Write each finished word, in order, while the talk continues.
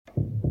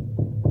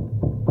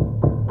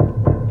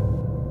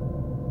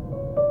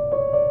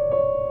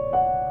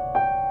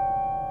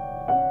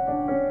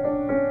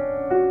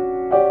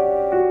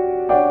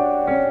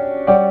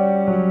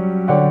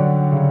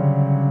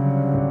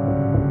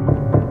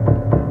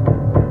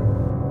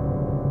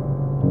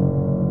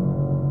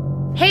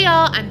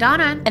I'm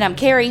Donna. And I'm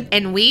Carrie.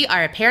 And we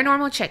are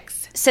Paranormal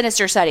Chicks.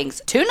 Sinister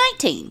Sightings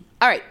 219.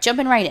 All right,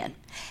 jumping right in.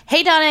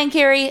 Hey, Donna and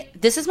Carrie.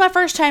 This is my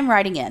first time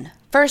writing in.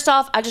 First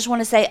off, I just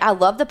want to say I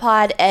love the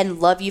pod and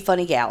love you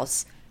funny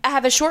gals. I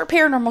have a short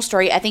paranormal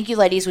story I think you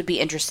ladies would be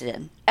interested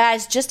in.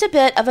 As just a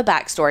bit of a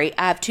backstory,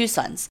 I have 2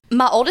 sons.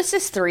 My oldest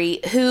is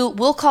 3, who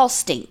we'll call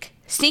Stink.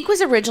 Stink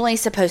was originally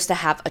supposed to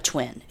have a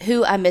twin,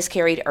 who I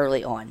miscarried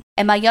early on.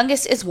 And my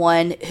youngest is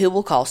 1, who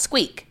we'll call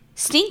Squeak.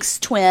 Stink's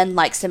twin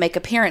likes to make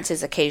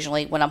appearances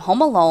occasionally when I'm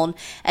home alone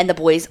and the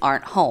boys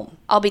aren't home.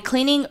 I'll be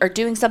cleaning or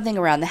doing something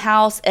around the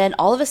house, and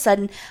all of a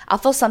sudden, I'll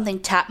feel something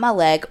tap my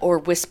leg or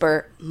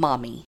whisper,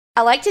 "Mommy."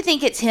 I like to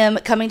think it's him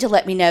coming to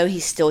let me know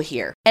he's still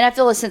here, and I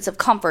feel a sense of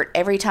comfort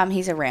every time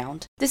he's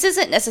around. This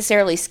isn't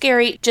necessarily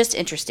scary, just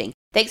interesting.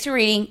 Thanks for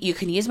reading. You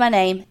can use my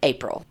name,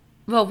 April.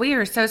 Well, we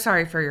are so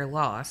sorry for your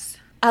loss.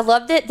 I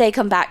love that they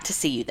come back to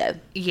see you, though.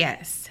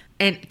 Yes,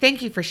 and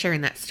thank you for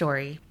sharing that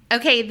story.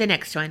 Okay, the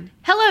next one.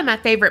 Hello, my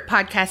favorite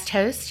podcast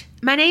host.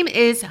 My name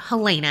is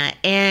Helena,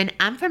 and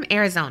I'm from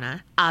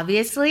Arizona.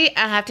 Obviously,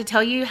 I have to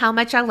tell you how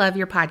much I love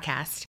your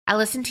podcast. I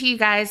listen to you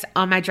guys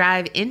on my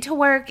drive into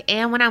work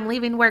and when I'm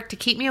leaving work to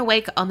keep me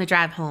awake on the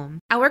drive home.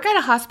 I work at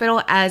a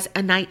hospital as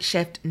a night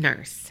shift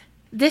nurse.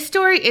 This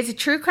story is a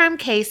true crime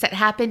case that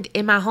happened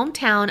in my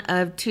hometown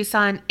of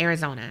Tucson,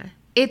 Arizona.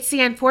 It's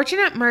the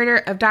unfortunate murder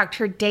of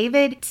Dr.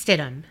 David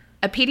Stidham,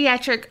 a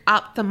pediatric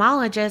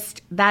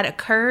ophthalmologist that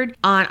occurred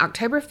on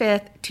October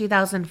 5th,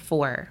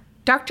 2004.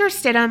 Dr.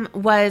 Stidham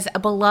was a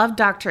beloved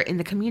doctor in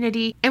the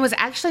community and was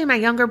actually my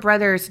younger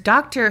brother's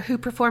doctor who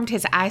performed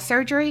his eye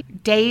surgery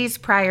days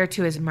prior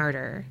to his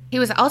murder. He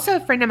was also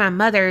a friend of my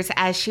mother's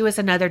as she was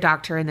another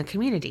doctor in the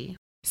community.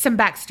 Some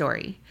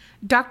backstory.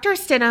 Dr.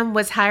 Stidham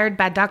was hired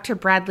by Dr.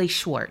 Bradley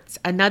Schwartz,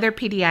 another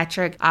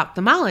pediatric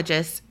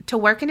ophthalmologist, to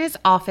work in his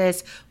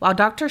office while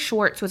Dr.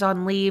 Schwartz was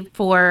on leave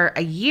for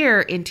a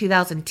year in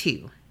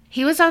 2002.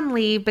 He was on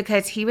leave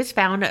because he was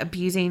found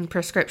abusing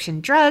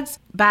prescription drugs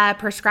by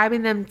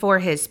prescribing them for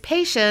his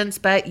patients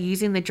but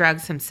using the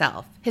drugs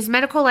himself. His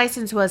medical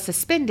license was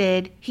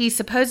suspended. He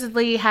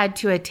supposedly had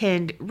to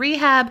attend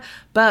rehab,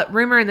 but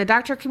rumor in the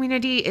doctor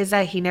community is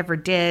that he never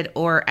did,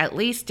 or at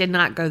least did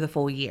not go the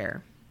full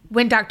year.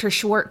 When Dr.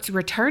 Schwartz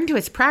returned to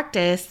his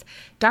practice,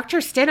 Dr.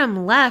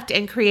 Stidham left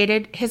and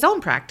created his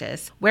own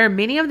practice, where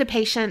many of the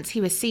patients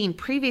he was seeing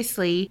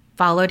previously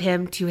followed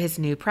him to his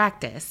new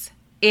practice.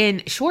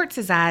 In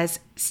Schwartz's eyes,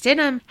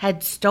 Stidham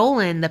had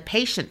stolen the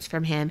patients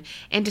from him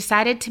and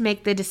decided to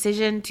make the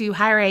decision to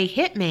hire a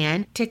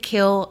hitman to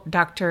kill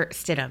Dr.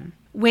 Stidham.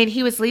 When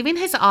he was leaving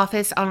his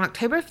office on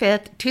October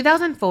 5th,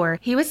 2004,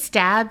 he was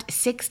stabbed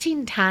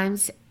 16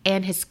 times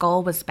and his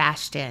skull was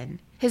bashed in.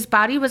 His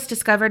body was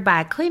discovered by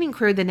a cleaning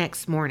crew the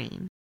next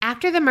morning.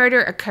 After the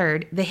murder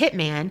occurred, the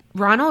hitman,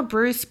 Ronald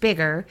Bruce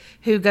Bigger,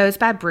 who goes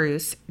by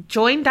Bruce,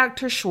 joined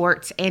Dr.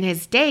 Schwartz and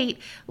his date,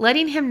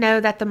 letting him know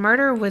that the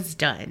murder was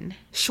done.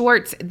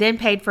 Schwartz then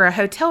paid for a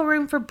hotel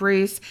room for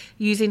Bruce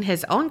using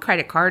his own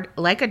credit card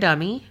like a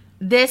dummy.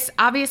 This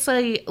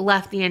obviously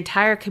left the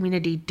entire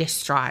community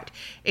distraught,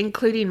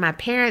 including my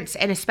parents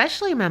and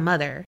especially my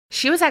mother.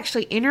 She was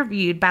actually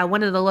interviewed by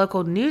one of the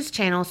local news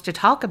channels to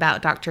talk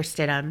about Dr.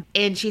 Stidham,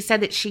 and she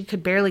said that she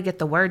could barely get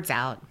the words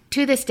out.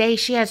 To this day,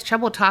 she has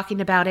trouble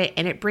talking about it,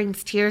 and it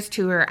brings tears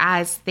to her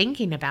eyes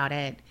thinking about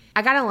it.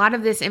 I got a lot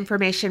of this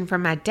information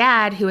from my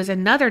dad, who is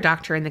another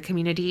doctor in the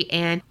community,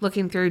 and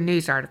looking through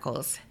news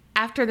articles.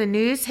 After the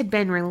news had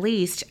been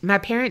released, my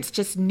parents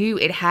just knew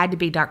it had to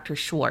be Dr.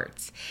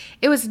 Schwartz.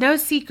 It was no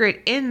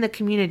secret in the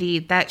community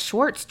that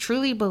Schwartz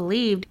truly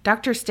believed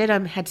Dr.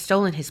 Stidham had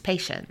stolen his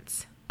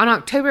patients. On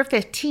October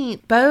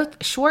 15th,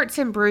 both Schwartz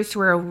and Bruce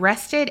were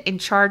arrested and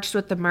charged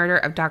with the murder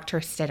of Dr.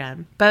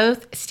 Stidham.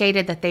 Both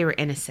stated that they were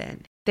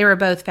innocent. They were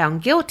both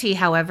found guilty,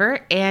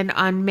 however, and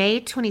on May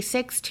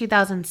 26,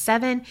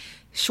 2007,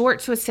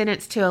 Schwartz was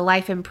sentenced to a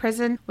life in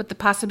prison with the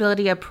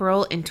possibility of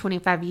parole in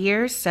 25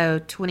 years, so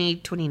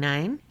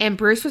 2029. And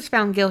Bruce was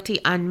found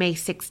guilty on May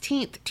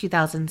 16,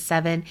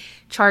 2007,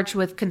 charged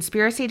with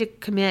conspiracy to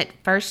commit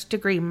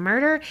first-degree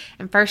murder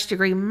and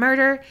first-degree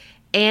murder,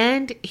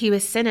 and he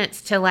was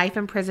sentenced to life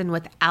in prison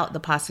without the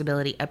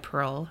possibility of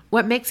parole.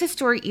 What makes this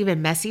story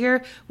even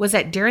messier was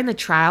that during the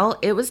trial,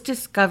 it was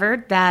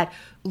discovered that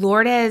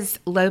Lourdes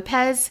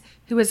Lopez,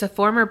 who was a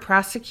former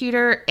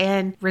prosecutor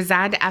and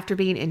resigned after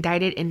being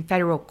indicted in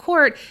federal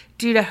court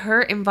due to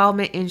her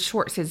involvement in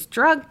Schwartz's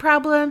drug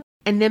problem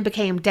and then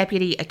became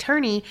deputy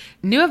attorney,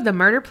 knew of the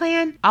murder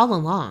plan all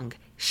along.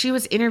 She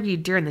was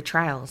interviewed during the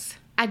trials.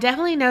 I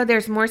definitely know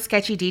there's more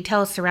sketchy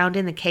details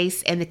surrounding the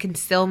case and the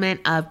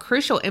concealment of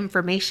crucial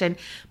information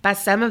by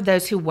some of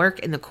those who work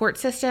in the court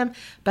system,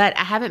 but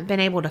I haven't been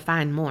able to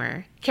find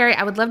more. Carrie,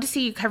 I would love to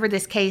see you cover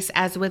this case,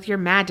 as with your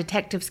mad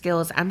detective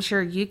skills, I'm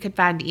sure you could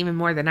find even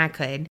more than I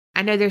could.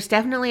 I know there's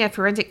definitely a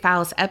Forensic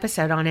Files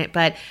episode on it,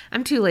 but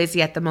I'm too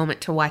lazy at the moment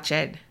to watch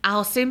it.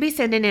 I'll soon be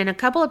sending in a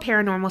couple of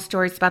paranormal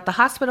stories about the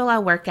hospital I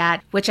work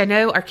at, which I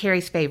know are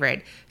Carrie's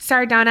favorite.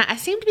 Sorry, Donna, I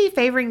seem to be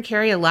favoring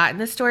Carrie a lot in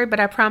this story, but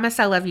I promise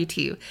I love you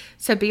too.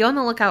 So be on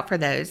the lookout for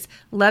those.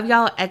 Love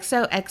y'all,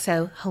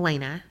 XOXO,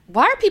 Helena.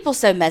 Why are people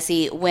so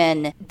messy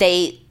when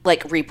they,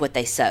 reap what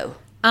they sow?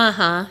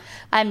 Uh-huh.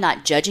 I'm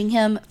not judging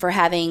him for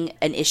having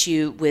an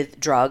issue with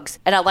drugs.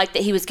 And I like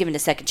that he was given a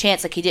second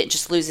chance. He didn't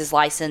just lose his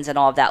license and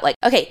all of that.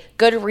 Okay,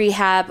 go to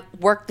rehab,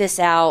 work this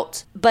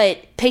out.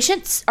 But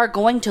patients are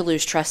going to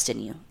lose trust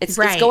in you. It's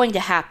going to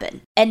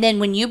happen. And then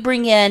when you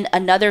bring in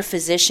another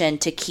physician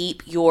to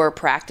keep your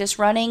practice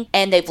running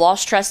and they've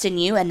lost trust in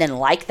you and then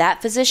like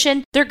that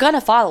physician, they're going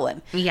to follow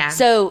him. Yeah.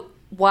 So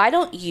why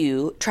don't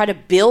you try to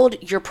build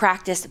your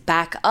practice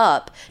back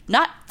up,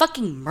 not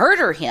fucking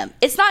murder him?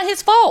 It's not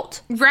his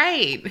fault.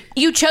 Right.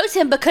 You chose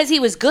him because he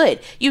was good.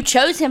 You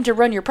chose him to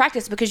run your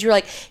practice because you're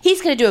like, he's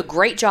going to do a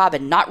great job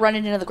and not run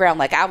it into the ground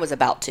like I was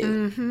about to.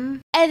 Mm-hmm.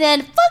 And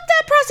then fuck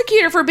that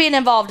prosecutor for being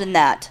involved in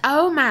that.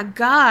 Oh my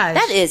gosh.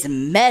 That is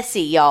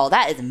messy, y'all.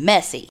 That is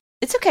messy.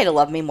 It's okay to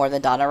love me more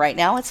than Donna right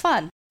now. It's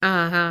fun.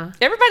 Uh-huh.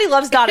 Everybody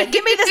loves Donna.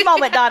 Give me this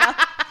moment, Donna.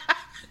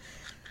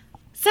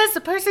 Says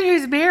the person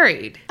who's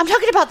married. I'm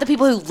talking about the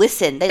people who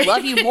listen. They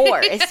love you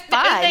more. It's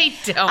fine. They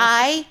don't.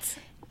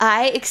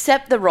 I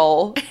accept the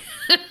role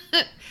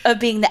of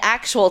being the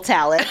actual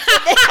talent.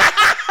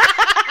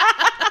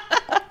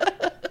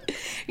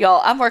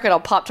 Y'all, I'm working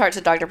on Pop-Tarts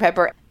and Dr.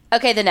 Pepper.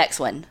 Okay, the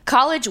next one.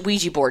 College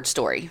Ouija board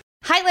story.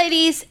 Hi,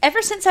 ladies.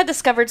 Ever since I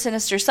discovered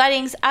Sinister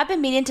Sightings, I've been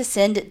meaning to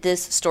send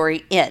this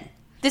story in.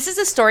 This is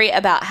a story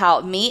about how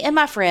me and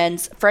my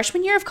friends,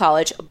 freshman year of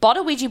college, bought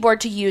a Ouija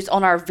board to use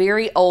on our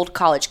very old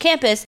college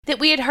campus that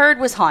we had heard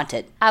was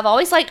haunted. I've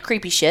always liked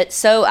creepy shit,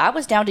 so I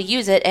was down to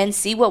use it and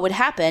see what would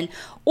happen,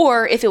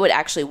 or if it would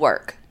actually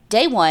work.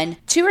 Day one,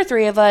 2 or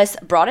 3 of us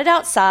brought it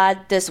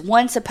outside this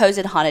one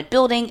supposed haunted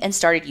building and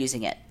started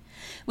using it.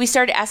 We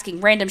started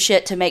asking random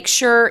shit to make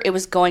sure it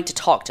was going to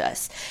talk to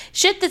us.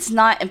 Shit that's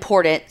not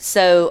important,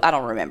 so I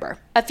don't remember.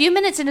 A few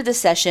minutes into the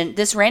session,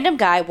 this random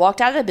guy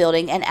walked out of the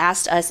building and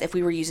asked us if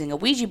we were using a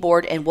Ouija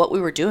board and what we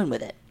were doing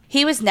with it.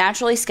 He was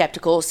naturally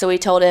skeptical, so we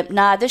told him,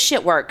 nah, this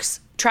shit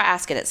works. Try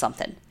asking it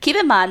something. Keep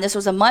in mind, this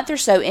was a month or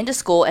so into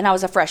school and I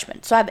was a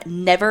freshman, so I've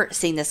never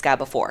seen this guy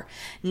before.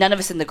 None of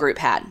us in the group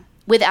had.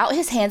 Without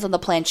his hands on the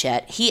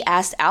planchette, he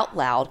asked out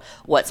loud,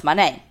 "What's my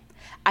name?"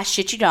 I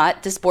shit you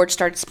not, this board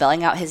started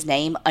spelling out his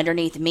name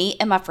underneath me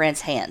and my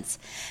friend's hands.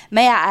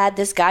 May I add,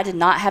 this guy did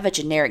not have a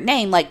generic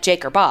name like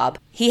Jake or Bob.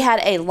 He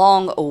had a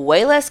long,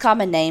 way less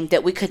common name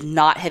that we could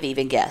not have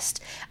even guessed.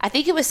 I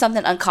think it was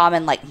something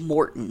uncommon like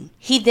Morton.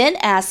 He then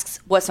asks,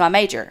 "What's my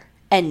major?"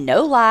 And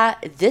no lie,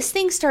 this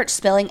thing starts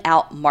spelling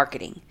out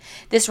marketing.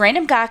 This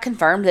random guy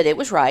confirmed that it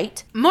was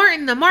right.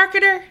 Morton the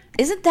marketer?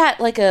 Isn't that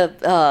like a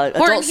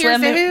Adult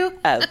Swim? Who?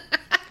 Oh.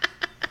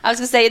 I was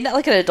going to say, isn't that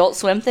like an Adult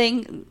Swim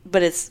thing?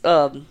 But it's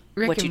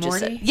Rick what and you just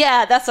Morty? said.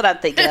 Yeah, that's what I'm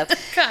thinking of.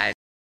 God.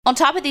 On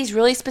top of these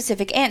really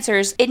specific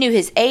answers, it knew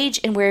his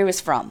age and where he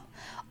was from.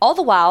 All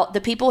the while,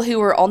 the people who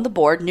were on the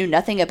board knew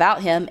nothing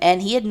about him,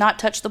 and he had not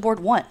touched the board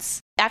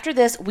once. After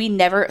this, we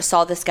never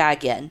saw this guy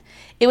again.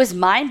 It was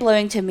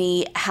mind-blowing to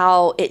me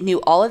how it knew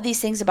all of these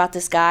things about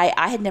this guy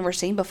I had never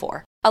seen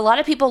before. A lot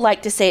of people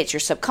like to say it's your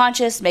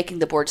subconscious making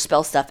the board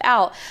spell stuff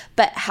out,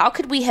 but how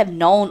could we have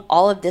known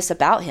all of this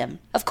about him?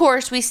 Of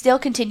course, we still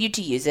continued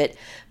to use it.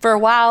 For a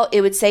while, it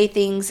would say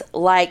things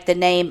like the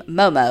name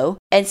Momo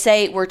and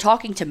say we're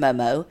talking to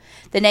Momo.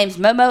 The names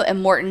Momo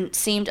and Morton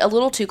seemed a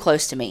little too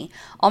close to me,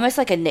 almost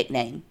like a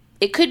nickname.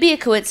 It could be a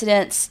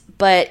coincidence,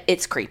 but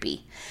it's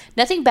creepy.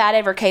 Nothing bad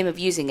ever came of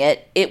using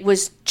it. It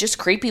was just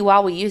creepy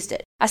while we used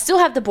it. I still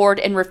have the board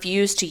and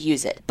refuse to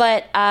use it,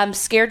 but I'm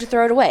scared to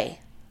throw it away.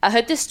 I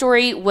hope this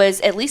story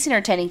was at least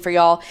entertaining for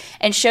y'all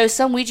and shows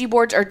some Ouija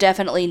boards are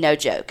definitely no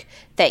joke.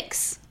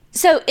 Thanks.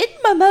 So,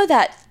 isn't Momo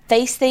that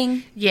face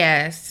thing?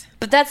 Yes.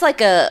 But that's like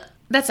a...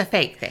 That's a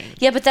fake thing.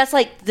 Yeah, but that's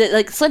like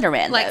Slender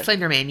Man, Like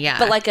Slender Man, yeah.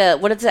 But like a...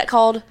 What is that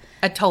called?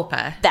 A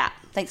tulpa. That.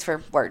 Thanks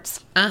for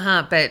words.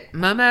 Uh-huh, but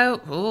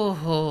Momo...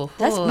 Ooh.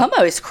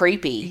 Momo is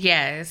creepy.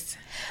 Yes.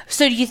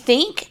 So do you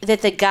think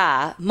that the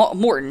guy,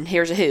 Morton,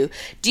 here's a who,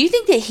 do you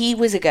think that he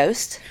was a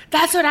ghost?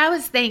 That's what I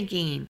was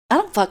thinking. I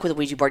don't fuck with a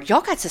Ouija board.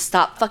 Y'all got to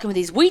stop fucking with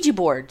these Ouija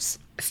boards.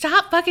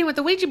 Stop fucking with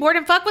the Ouija board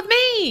and fuck with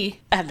me.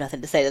 I have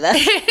nothing to say to that.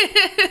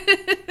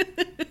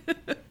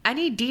 I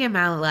need D in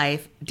my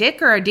life.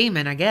 Dick or a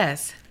demon, I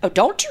guess. Oh,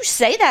 don't you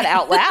say that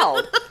out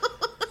loud.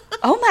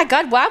 Oh my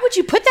God, why would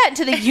you put that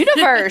into the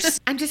universe?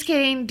 I'm just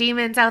kidding.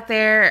 Demons out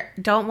there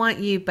don't want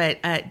you, but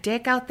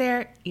Dick out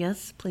there,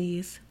 yes,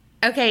 please.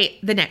 Okay,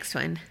 the next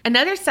one.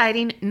 Another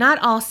sighting, not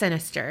all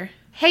sinister.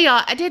 Hey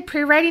y'all, I did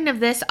pre-writing of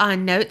this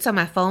on notes on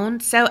my phone,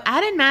 so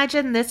I'd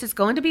imagine this is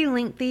going to be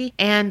lengthy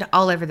and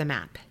all over the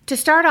map. To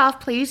start off,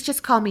 please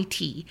just call me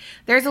T.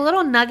 There's a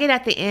little nugget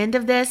at the end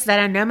of this that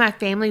I know my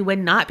family would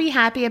not be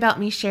happy about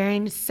me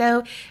sharing,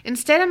 so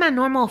instead of my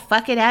normal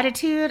fuck it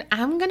attitude,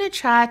 I'm gonna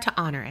try to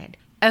honor it.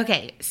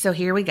 Okay, so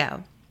here we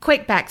go.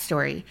 Quick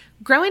backstory.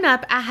 Growing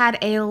up, I had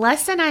a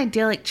less than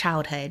idyllic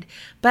childhood,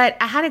 but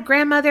I had a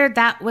grandmother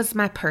that was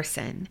my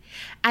person.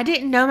 I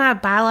didn't know my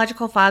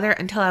biological father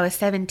until I was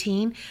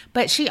 17,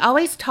 but she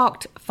always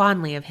talked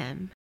fondly of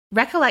him.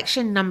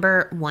 Recollection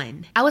number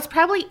 1. I was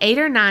probably 8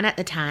 or 9 at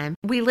the time.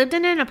 We lived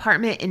in an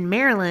apartment in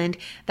Maryland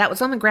that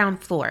was on the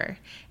ground floor.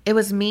 It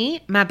was me,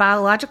 my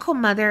biological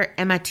mother,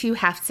 and my 2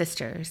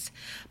 half-sisters.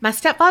 My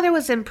stepfather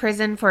was in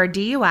prison for a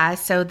DUI,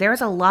 so there was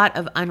a lot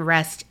of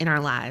unrest in our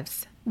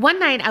lives. One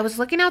night, I was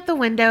looking out the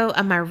window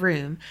of my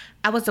room.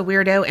 I was a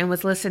weirdo and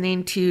was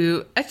listening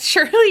to a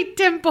Shirley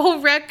Temple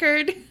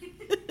record.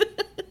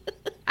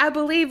 I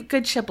believe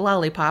Good Ship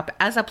Lollipop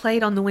as I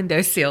played on the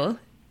windowsill.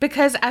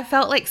 Because I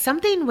felt like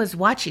something was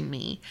watching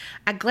me.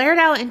 I glared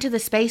out into the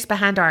space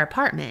behind our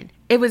apartment.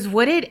 It was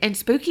wooded and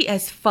spooky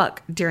as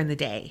fuck during the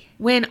day.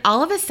 When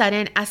all of a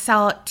sudden, I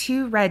saw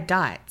 2 red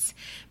dots.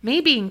 Me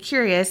being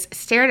curious,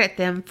 stared at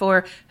them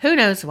for who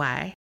knows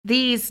why.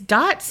 These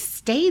dots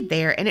stayed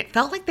there and it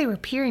felt like they were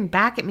peering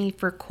back at me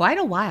for quite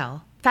a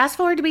while. Fast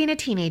forward to being a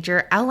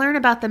teenager, I learned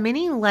about the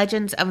many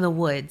legends of the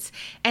woods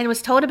and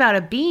was told about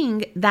a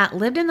being that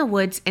lived in the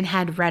woods and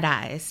had red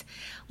eyes.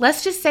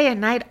 Let's just say at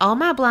night all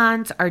my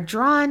blinds are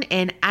drawn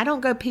and I don't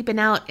go peeping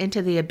out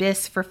into the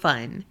abyss for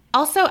fun.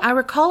 Also, I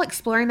recall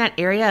exploring that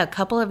area a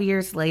couple of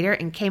years later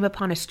and came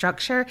upon a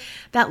structure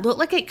that looked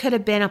like it could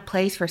have been a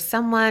place for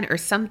someone or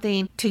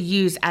something to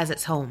use as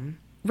its home.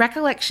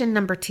 Recollection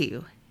number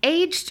 2.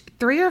 Aged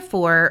 3 or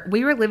 4,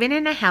 we were living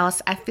in a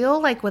house, I feel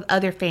like with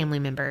other family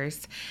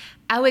members.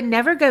 I would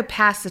never go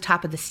past the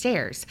top of the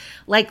stairs.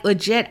 Like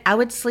legit, I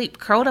would sleep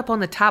curled up on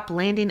the top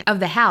landing of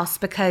the house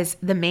because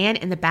the man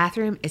in the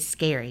bathroom is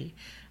scary.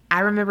 I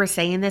remember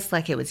saying this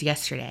like it was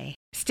yesterday.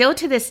 Still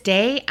to this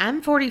day,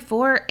 I'm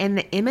 44 and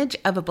the image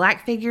of a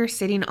black figure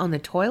sitting on the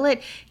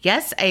toilet,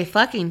 yes, a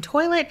fucking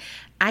toilet,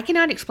 I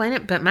cannot explain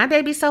it, but my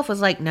baby self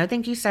was like, no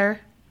thank you, sir.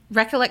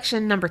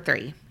 Recollection number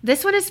 3.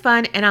 This one is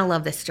fun and I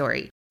love this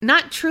story.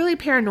 Not truly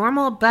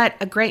paranormal, but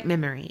a great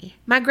memory.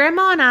 My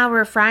grandma and I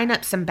were frying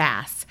up some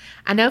bass.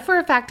 I know for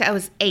a fact I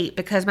was 8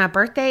 because my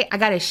birthday, I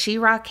got a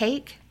she-ra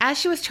cake. As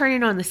she was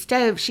turning on the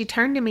stove, she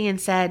turned to me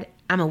and said,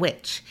 I'm a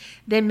witch,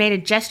 then made a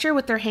gesture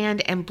with her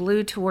hand and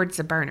blew towards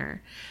the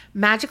burner.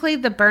 Magically,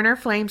 the burner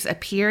flames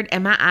appeared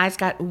and my eyes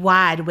got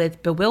wide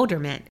with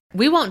bewilderment.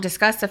 We won't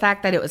discuss the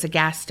fact that it was a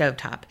gas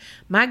stovetop.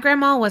 My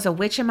grandma was a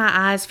witch in my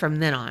eyes from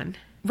then on.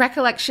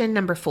 Recollection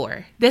number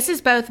 4. This is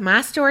both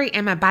my story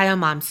and my bio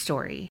mom's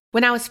story.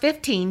 When I was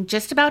 15,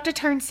 just about to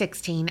turn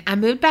 16, I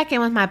moved back in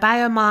with my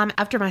bio mom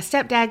after my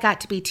stepdad got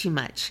to be too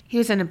much. He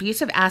was an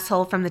abusive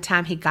asshole from the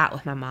time he got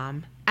with my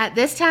mom. At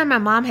this time, my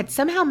mom had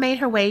somehow made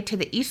her way to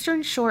the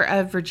eastern shore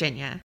of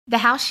Virginia. The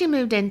house she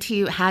moved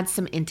into had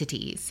some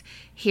entities.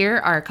 Here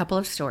are a couple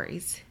of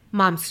stories.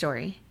 Mom's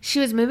story.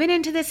 She was moving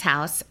into this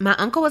house. My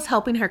uncle was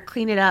helping her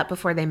clean it up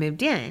before they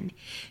moved in.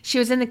 She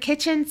was in the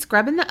kitchen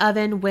scrubbing the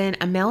oven when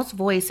a male's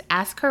voice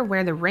asked her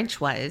where the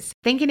wrench was.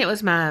 Thinking it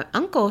was my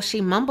uncle,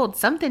 she mumbled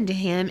something to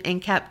him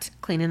and kept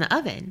cleaning the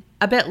oven.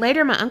 A bit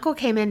later, my uncle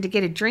came in to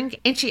get a drink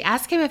and she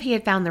asked him if he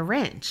had found the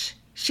wrench.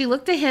 She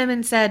looked at him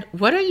and said,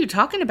 "What are you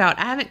talking about?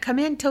 I haven't come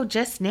in till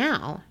just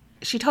now."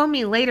 She told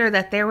me later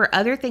that there were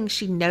other things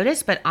she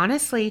noticed, but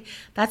honestly,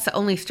 that's the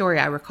only story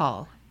I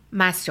recall.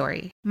 My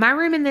story. My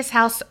room in this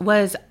house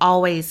was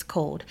always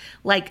cold,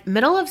 like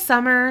middle of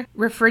summer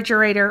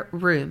refrigerator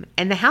room,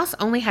 and the house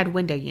only had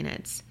window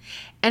units.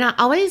 And I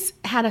always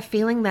had a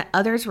feeling that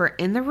others were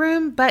in the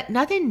room, but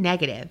nothing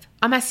negative.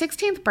 On my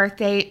 16th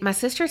birthday, my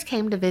sisters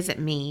came to visit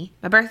me.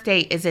 My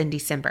birthday is in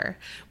December.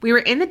 We were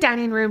in the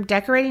dining room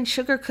decorating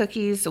sugar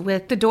cookies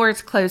with the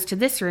doors closed to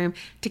this room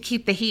to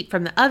keep the heat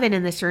from the oven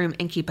in this room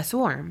and keep us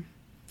warm.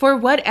 For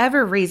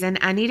whatever reason,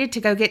 I needed to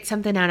go get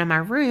something out of my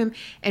room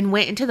and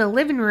went into the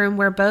living room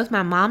where both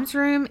my mom's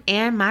room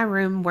and my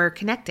room were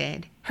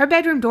connected. Her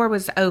bedroom door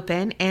was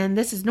open, and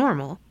this is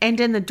normal.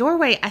 And in the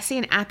doorway, I see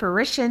an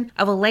apparition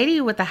of a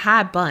lady with a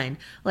high bun,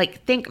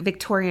 like think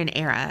Victorian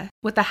era,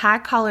 with a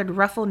high-collared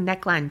ruffled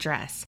neckline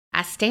dress.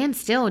 I stand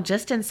still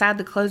just inside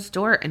the closed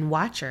door and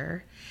watch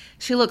her.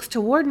 She looks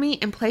toward me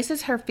and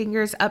places her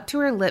fingers up to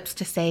her lips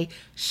to say,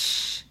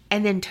 "Shh,"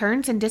 and then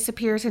turns and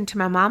disappears into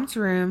my mom's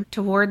room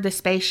toward the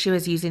space she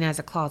was using as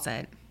a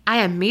closet.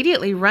 I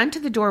immediately run to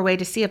the doorway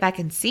to see if I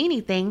can see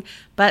anything,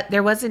 but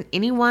there wasn't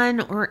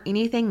anyone or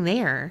anything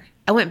there.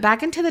 I went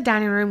back into the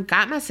dining room,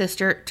 got my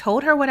sister,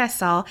 told her what I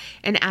saw,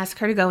 and asked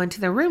her to go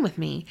into the room with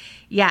me.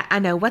 Yeah, I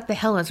know, what the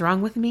hell is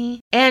wrong with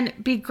me? And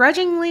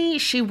begrudgingly,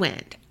 she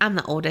went. I'm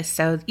the oldest,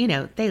 so,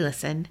 they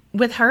listen.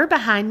 With her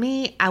behind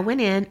me, I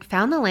went in,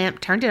 found the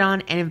lamp, turned it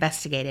on, and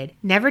investigated.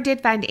 Never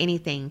did find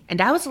anything, and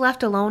I was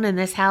left alone in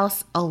this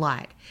house a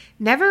lot.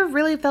 Never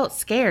really felt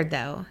scared,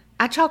 though.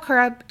 I chalk her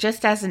up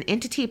just as an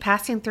entity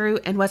passing through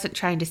and wasn't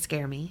trying to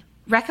scare me.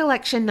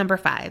 Recollection number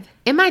 5.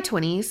 In my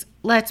 20s,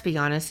 let's be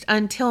honest,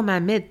 until my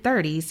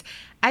mid-30s,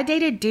 I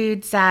dated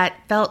dudes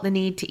that felt the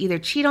need to either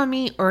cheat on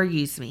me or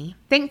use me.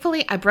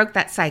 Thankfully, I broke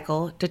that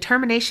cycle.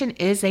 Determination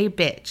is a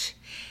bitch.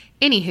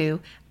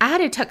 Anywho, I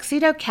had a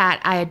tuxedo cat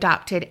I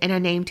adopted and I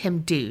named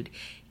him Dude.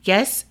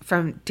 Yes,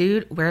 from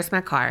Dude, Where's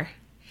My Car?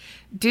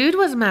 Dude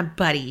was my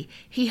buddy.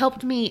 He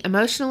helped me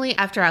emotionally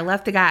after I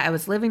left the guy I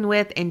was living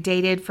with and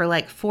dated for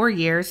like 4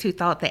 years who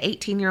thought the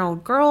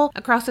 18-year-old girl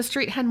across the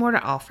street had more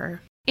to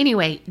offer.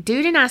 Anyway,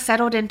 Dude and I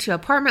settled into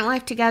apartment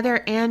life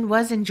together and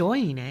was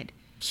enjoying it.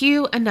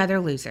 Cue another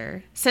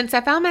loser. Since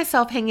I found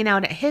myself hanging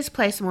out at his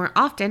place more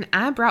often,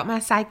 I brought my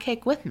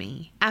sidekick with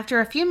me.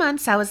 After a few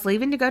months, I was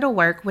leaving to go to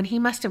work when he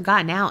must have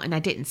gotten out and I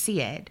didn't see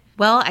it.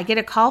 Well, I get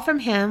a call from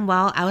him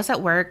while I was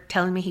at work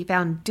telling me he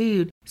found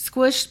Dude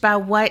squished by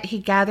what he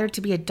gathered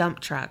to be a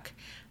dump truck.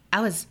 I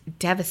was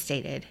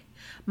devastated.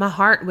 My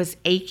heart was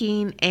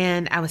aching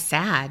and I was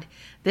sad.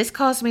 This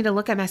caused me to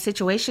look at my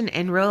situation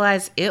and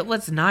realize it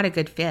was not a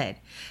good fit.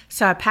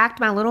 So I packed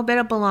my little bit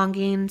of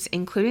belongings,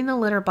 including the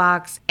litter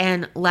box,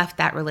 and left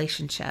that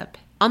relationship.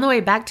 On the way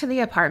back to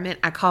the apartment,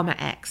 I called my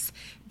ex.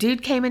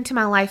 Dude came into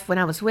my life when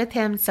I was with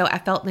him, so I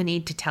felt the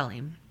need to tell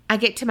him. I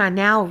get to my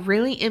now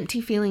really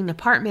empty feeling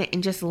apartment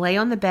and just lay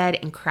on the bed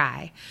and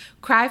cry.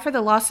 Cry for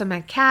the loss of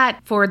my cat,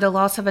 for the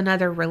loss of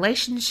another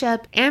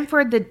relationship, and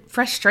for the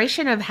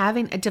frustration of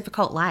having a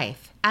difficult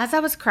life. As I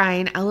was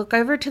crying, I look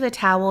over to the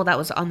towel that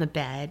was on the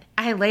bed.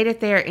 I had laid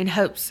it there in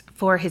hopes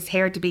for his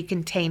hair to be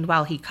contained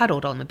while he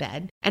cuddled on the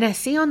bed. And I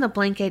see on the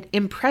blanket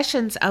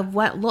impressions of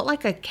what looked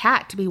like a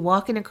cat to be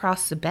walking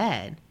across the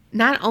bed.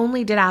 Not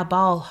only did I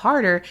bawl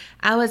harder,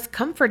 I was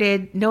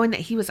comforted knowing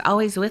that he was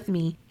always with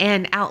me.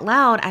 And out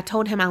loud, I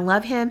told him I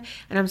love him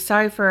and I'm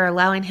sorry for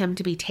allowing him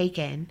to be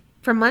taken.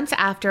 For months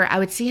after, I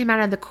would see him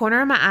out of the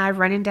corner of my eye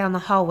running down the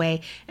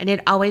hallway, and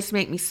it'd always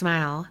make me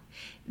smile.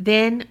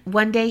 Then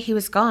one day he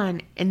was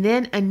gone, and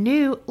then a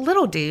new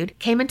little dude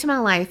came into my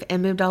life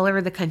and moved all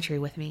over the country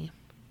with me.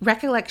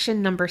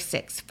 Recollection number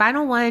 6.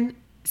 Final one,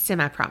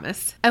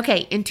 semi-promise.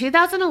 Okay, in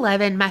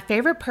 2011, my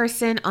favorite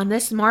person on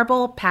this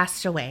marble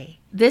passed away.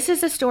 This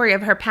is the story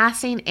of her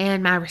passing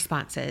and my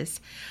responses.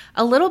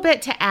 A little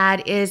bit to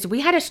add is we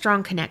had a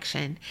strong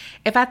connection.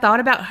 If I thought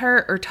about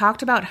her or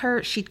talked about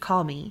her, she'd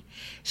call me.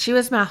 She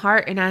was my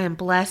heart, and I am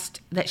blessed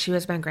that she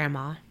was my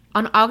grandma.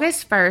 On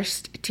August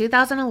 1st,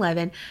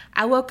 2011,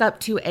 I woke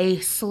up to a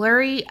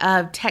slurry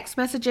of text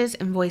messages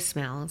and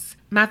voicemails.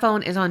 My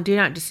phone is on Do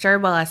Not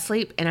Disturb while I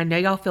sleep, and I know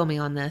y'all feel me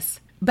on this.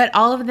 But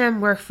all of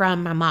them were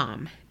from my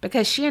mom.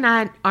 Because she and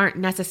I aren't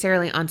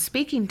necessarily on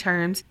speaking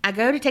terms, I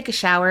go to take a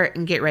shower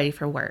and get ready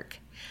for work.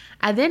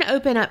 I then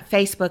open up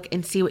Facebook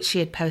and see what she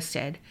had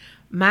posted.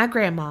 My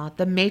grandma,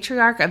 the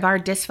matriarch of our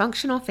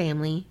dysfunctional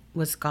family,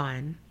 was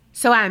gone.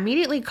 So I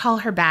immediately call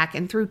her back,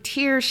 and through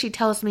tears, she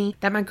tells me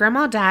that my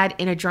grandma died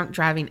in a drunk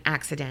driving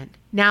accident.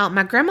 Now,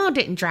 my grandma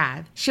didn't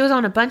drive. She was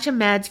on a bunch of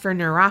meds for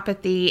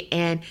neuropathy,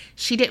 and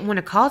she didn't want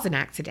to cause an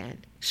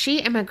accident.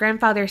 She and my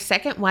grandfather's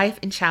second wife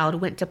and child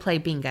went to play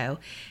bingo.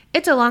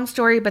 It's a long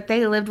story, but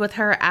they lived with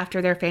her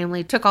after their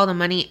family took all the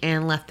money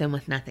and left them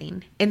with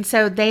nothing. And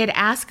so they had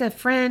asked a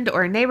friend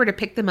or a neighbor to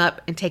pick them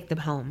up and take them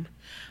home.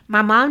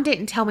 My mom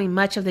didn't tell me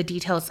much of the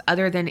details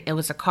other than it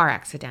was a car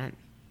accident.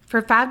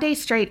 For 5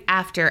 days straight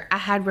after, I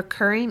had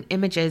recurring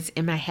images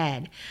in my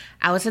head.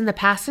 I was in the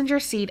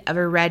passenger seat of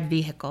a red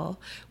vehicle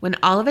when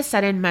all of a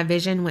sudden my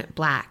vision went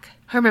black.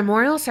 Her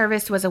memorial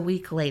service was a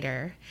week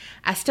later.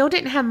 I still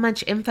didn't have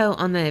much info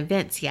on the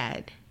events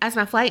yet. As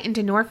my flight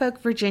into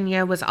Norfolk,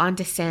 Virginia was on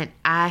descent,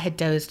 I had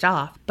dozed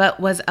off, but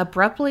was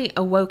abruptly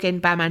awoken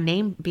by my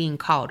name being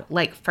called,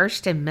 like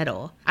first and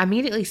middle. I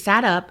immediately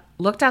sat up,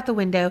 looked out the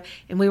window,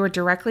 and we were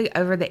directly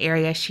over the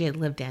area she had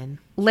lived in.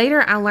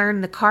 Later, I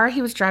learned the car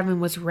he was driving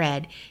was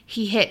red.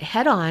 He hit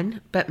head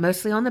on, but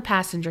mostly on the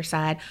passenger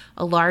side,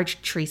 a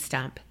large tree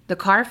stump. The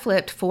car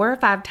flipped 4 or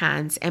 5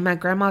 times, and my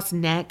grandma's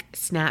neck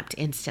snapped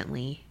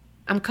instantly.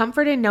 I'm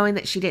comforted knowing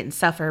that she didn't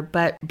suffer,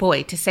 but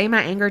boy, to say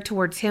my anger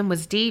towards him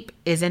was deep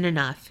isn't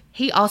enough.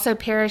 He also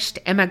perished,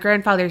 and my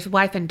grandfather's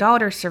wife and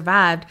daughter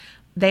survived.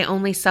 They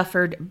only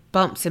suffered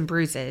bumps and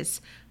bruises.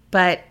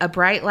 But a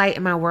bright light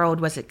in my world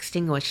was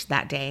extinguished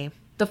that day.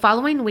 The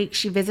following week,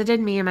 she visited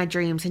me in my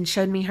dreams and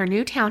showed me her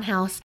new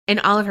townhouse and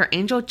all of her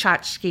angel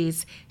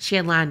tchotchkes she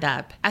had lined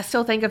up. I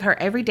still think of her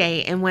every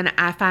day, and when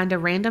I find a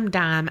random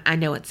dime, I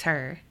know it's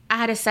her. I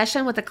had a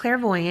session with a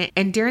clairvoyant,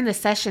 and during the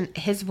session,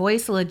 his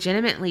voice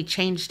legitimately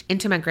changed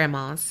into my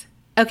grandma's.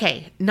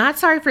 Okay, not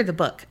sorry for the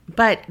book,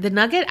 but the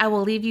nugget I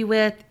will leave you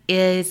with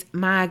is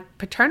my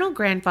paternal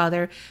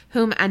grandfather,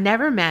 whom I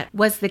never met,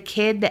 was the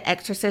kid The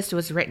Exorcist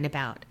was written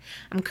about.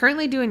 I'm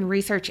currently doing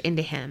research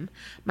into him.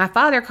 My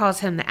father calls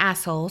him the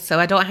asshole, so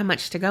I don't have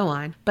much to go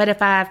on, but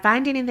if I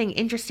find anything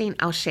interesting,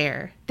 I'll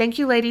share. Thank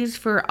you, ladies,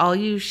 for all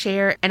you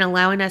share and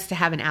allowing us to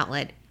have an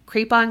outlet.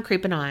 Creep on,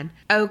 creeping on.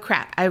 Oh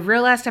crap, I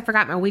realized I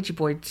forgot my Ouija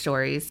board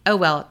stories. Oh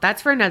well,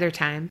 that's for another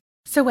time.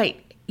 So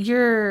wait.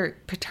 Your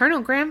paternal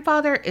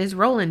grandfather is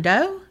Roland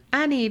Doe?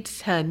 I need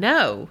to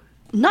know.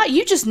 Not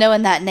you just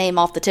knowing that name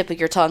off the tip of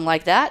your tongue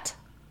like that.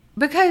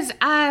 Because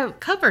I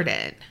covered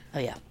it. Oh,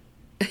 yeah.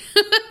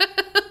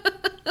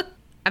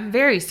 I'm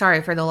very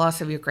sorry for the loss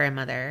of your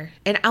grandmother.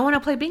 And I want to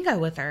play bingo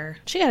with her.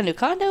 She got a new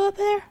condo up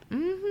there?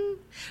 Mm-hmm.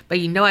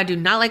 But you know I do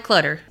not like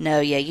clutter.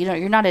 No, yeah,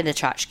 you're not into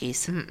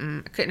tchotchkes.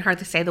 I couldn't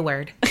hardly say the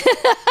word.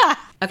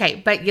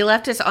 Okay, but you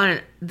left us on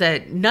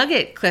the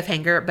Nugget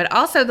cliffhanger, but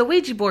also the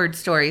Ouija board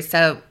story.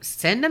 So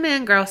send them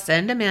in, girl.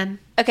 Send them in.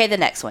 Okay, the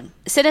next one.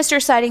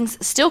 Sinister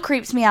Sightings still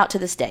creeps me out to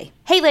this day.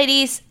 Hey,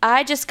 ladies,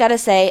 I just gotta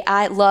say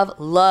I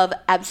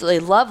absolutely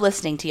love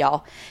listening to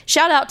y'all.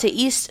 Shout out to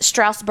East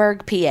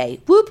Stroudsburg, PA.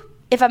 Whoop.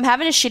 If I'm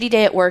having a shitty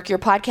day at work, your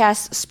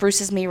podcast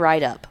spruces me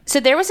right up. So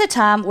there was a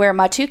time where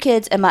my 2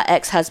 kids and my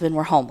ex-husband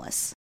were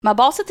homeless. My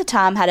boss at the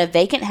time had a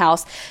vacant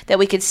house that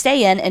we could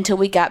stay in until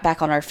we got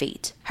back on our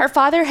feet. Her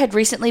father had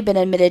recently been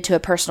admitted to a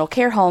personal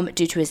care home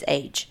due to his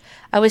age.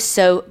 I was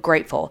so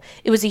grateful.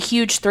 It was a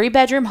huge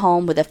 3-bedroom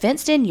home with a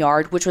fenced-in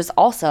yard, which was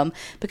awesome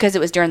because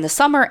it was during the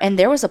summer and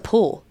there was a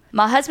pool.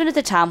 My husband at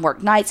the time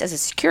worked nights as a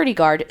security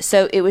guard,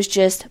 so it was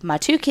just my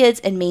 2 kids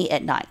and me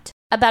at night.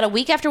 About a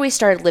week after we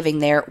started living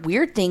there,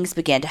 weird things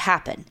began to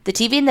happen. The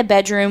TV in the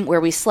bedroom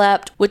where we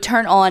slept would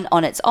turn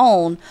on its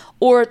own,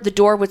 or the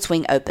door would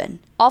swing open.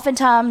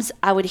 Oftentimes,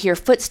 I would hear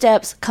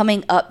footsteps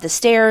coming up the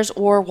stairs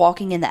or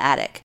walking in the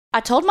attic.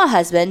 I told my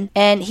husband,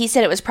 and he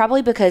said it was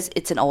probably because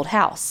it's an old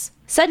house.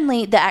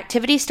 Suddenly, the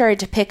activity started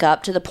to pick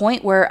up to the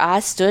point where I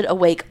stood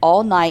awake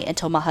all night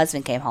until my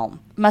husband came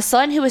home. My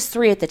son, who was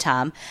 3 at the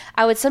time,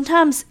 I would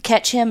sometimes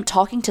catch him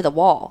talking to the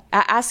wall.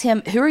 I asked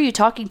him, "Who are you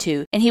talking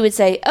to?" And he would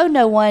say, "Oh,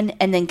 no one,"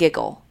 and then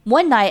giggle.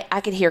 One night,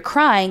 I could hear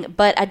crying,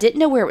 but I didn't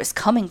know where it was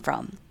coming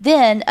from.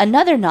 Then,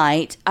 another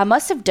night, I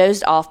must have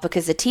dozed off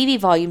because the TV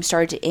volume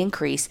started to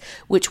increase,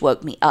 which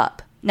woke me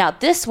up. Now,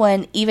 this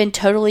one even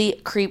totally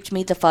creeped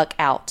me the fuck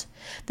out.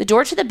 The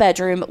door to the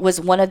bedroom was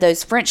one of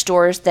those French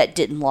doors that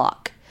didn't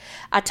lock.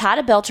 I tied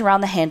a belt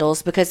around the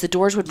handles because the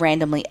doors would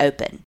randomly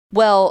open.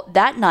 Well,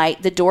 that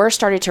night, the door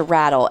started to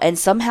rattle and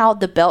somehow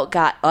the belt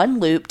got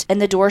unlooped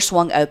and the door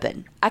swung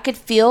open. I could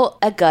feel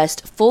a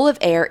gust full of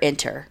air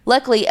enter.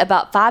 Luckily,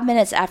 about 5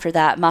 minutes after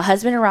that, my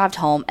husband arrived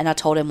home and I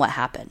told him what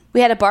happened.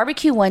 We had a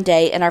barbecue one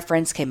day and our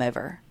friends came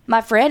over. My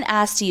friend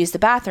asked to use the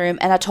bathroom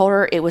and I told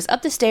her it was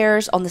up the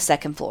stairs on the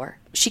 2nd floor.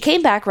 She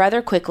came back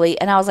rather quickly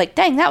and I was like,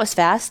 "Dang, that was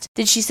fast."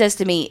 Then she says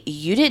to me,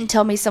 "You didn't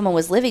tell me someone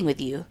was living with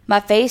you." My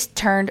face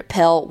turned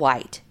pale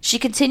white. She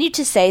continued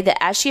to say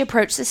that as she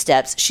approached the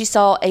steps, she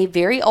saw a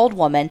very old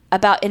woman,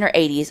 about in her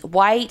 80s,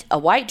 a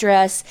white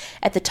dress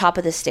at the top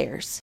of the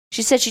stairs.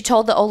 She said she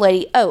told the old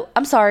lady, "Oh,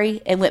 I'm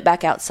sorry," and went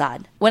back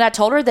outside. When I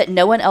told her that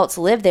no one else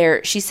lived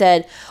there, she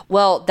said,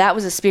 "Well, that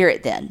was a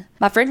spirit then."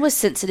 My friend was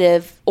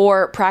sensitive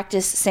or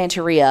practiced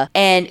Santeria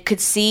and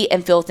could see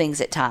and feel things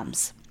at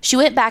times. She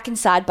went back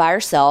inside by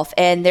herself,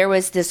 and there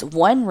was this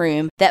one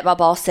room that my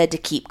boss said to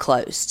keep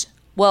closed.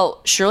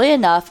 Well, surely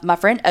enough, my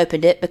friend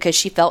opened it because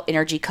she felt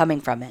energy coming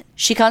from it.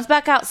 She comes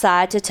back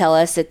outside to tell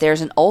us that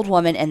there's an old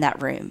woman in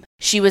that room.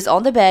 She was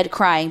on the bed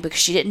crying because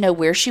she didn't know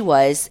where she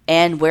was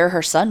and where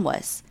her son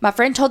was. My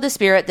friend told the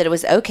spirit that it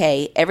was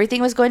okay,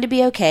 everything was going to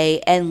be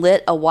okay, and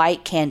lit a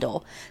white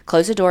candle,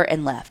 closed the door,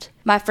 and left.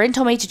 My friend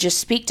told me to just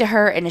speak to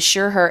her and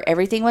assure her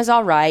everything was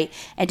all right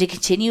and to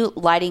continue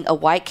lighting a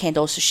white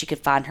candle so she could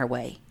find her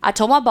way. I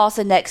told my boss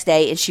the next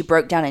day and she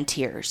broke down in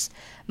tears.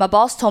 My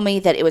boss told me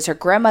that it was her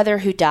grandmother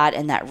who died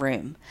in that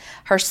room.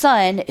 Her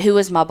son, who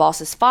was my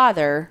boss's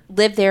father,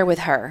 lived there with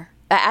her.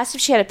 I asked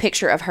if she had a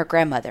picture of her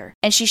grandmother,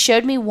 and she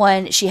showed me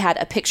one. She had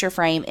a picture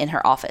frame in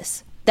her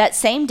office. That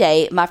same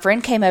day, my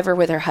friend came over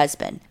with her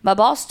husband. My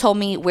boss told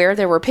me where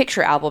there were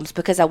picture albums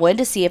because I wanted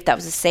to see if that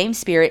was the same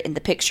spirit in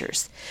the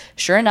pictures.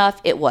 Sure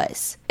enough, it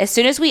was. As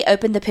soon as we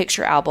opened the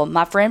picture album,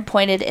 my friend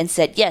pointed and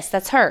said, "Yes,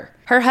 that's her."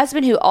 Her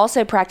husband, who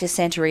also practiced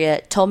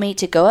Santeria, told me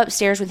to go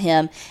upstairs with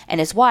him and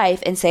his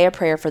wife and say a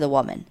prayer for the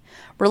woman.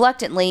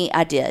 Reluctantly,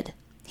 I did.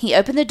 He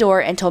opened the door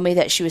and told me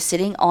that she was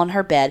sitting on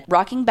her bed,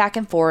 rocking back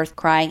and forth,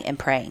 crying and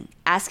praying,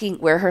 asking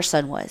where her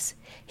son was.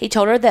 He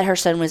told her that her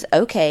son was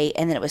okay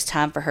and that it was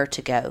time for her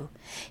to go.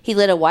 He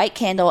lit a white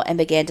candle and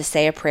began to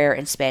say a prayer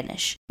in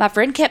Spanish. My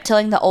friend kept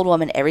telling the old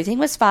woman everything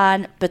was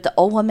fine, but the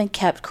old woman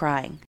kept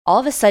crying. All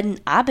of a sudden,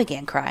 I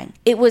began crying.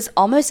 It was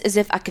almost as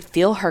if I could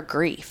feel her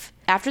grief.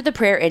 After the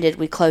prayer ended,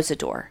 we closed the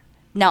door.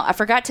 Now, I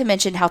forgot to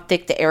mention how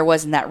thick the air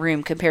was in that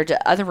room compared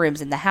to other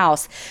rooms in the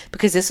house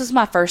because this was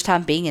my first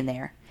time being in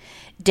there.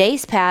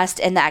 Days passed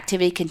and the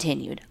activity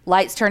continued.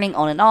 Lights turning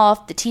on and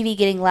off, the TV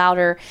getting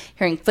louder,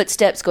 hearing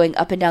footsteps going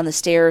up and down the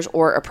stairs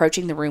or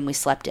approaching the room we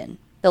slept in.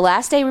 The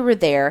last day we were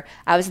there,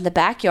 I was in the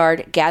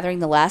backyard gathering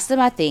the last of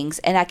my things,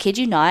 and I kid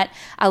you not,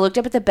 I looked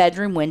up at the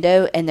bedroom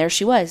window and there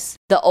she was.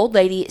 The old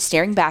lady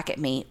staring back at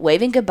me,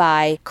 waving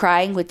goodbye,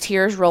 crying with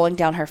tears rolling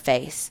down her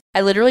face.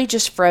 I literally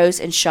just froze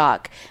in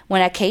shock.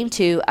 When I came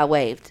to, I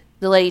waved.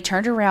 The lady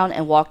turned around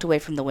and walked away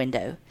from the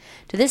window.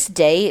 To this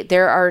day,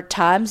 there are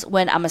times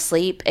when I'm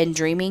asleep and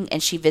dreaming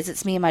and she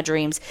visits me in my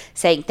dreams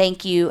saying,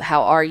 "Thank you,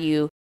 how are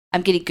you?"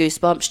 I'm getting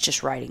goosebumps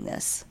just writing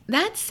this.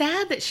 That's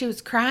sad that she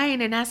was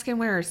crying and asking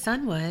where her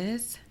son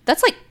was.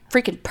 That's like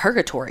freaking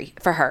purgatory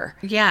for her.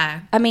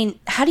 Yeah. I mean,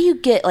 how do you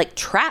get, like,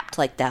 trapped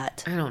like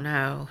that? I don't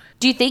know.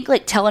 Do you think,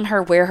 like, telling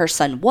her where her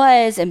son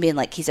was and being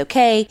like, he's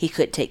okay, he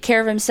couldn't take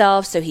care of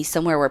himself, so he's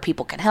somewhere where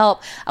people can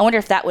help, I wonder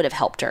if that would have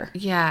helped her.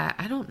 Yeah,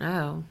 I don't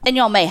know. And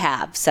y'all may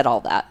have said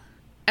all that.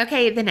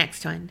 Okay, the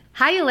next one.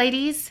 Hiya,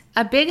 ladies.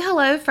 A big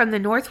hello from the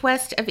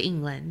northwest of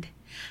England.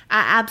 I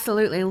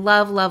absolutely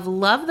love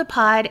the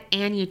pod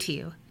and you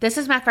too. This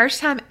is my first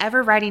time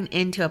ever writing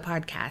into a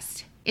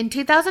podcast. In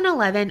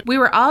 2011, we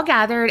were all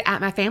gathered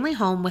at my family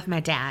home with my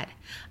dad.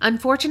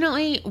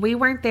 Unfortunately, we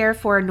weren't there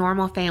for a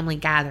normal family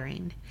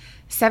gathering.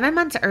 7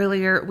 months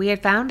earlier, we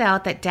had found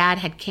out that Dad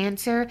had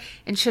cancer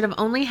and should have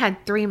only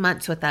had 3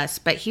 months with us,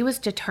 but he was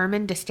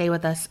determined to stay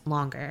with us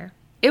longer.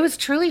 It was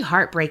truly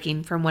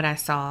heartbreaking from what I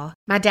saw.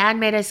 My dad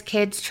made us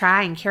kids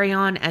try and carry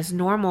on as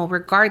normal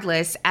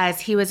regardless,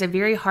 as he was a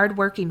very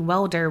hardworking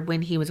welder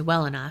when he was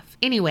well enough.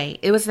 Anyway,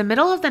 it was the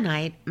middle of the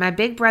night. My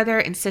big brother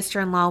and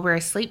sister-in-law were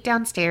asleep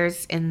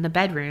downstairs in the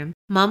bedroom.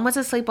 Mom was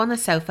asleep on the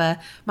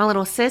sofa. My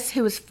little sis,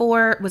 who was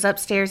 4, was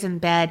upstairs in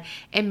bed,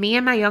 and me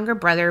and my younger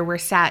brother were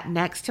sat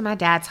next to my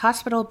dad's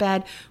hospital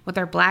bed with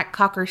our black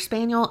Cocker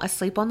Spaniel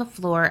asleep on the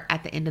floor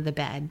at the end of the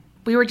bed.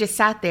 We were just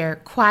sat there,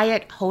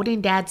 quiet,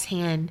 holding Dad's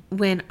hand,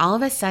 when all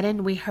of a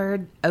sudden we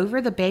heard over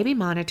the baby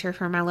monitor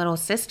from my little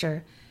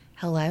sister,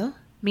 "Hello?"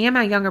 Me and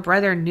my younger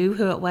brother knew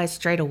who it was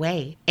straight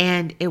away,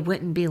 and it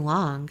wouldn't be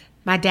long.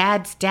 My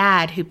dad's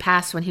dad, who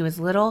passed when he was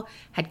little,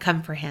 had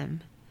come for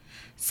him.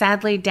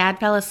 Sadly, Dad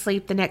fell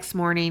asleep the next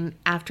morning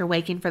after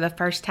waking for the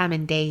first time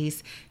in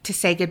days to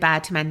say goodbye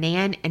to my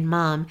Nan and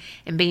Mom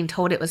and being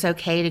told it was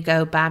okay to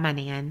go by my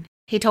Nan.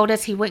 He told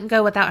us he wouldn't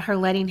go without her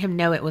letting him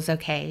know it was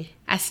okay.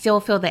 I still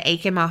feel the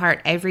ache in my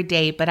heart every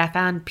day, but I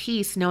found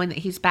peace knowing that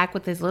he's back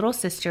with his little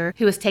sister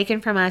who was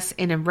taken from us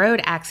in a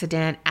road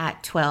accident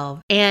at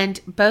 12. And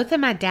both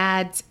of my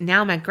dads,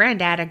 now my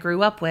granddad I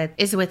grew up with,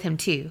 is with him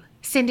too.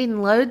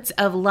 Sending loads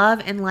of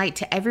love and light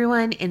to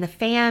everyone in the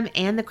fam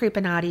and the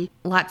Creepinati.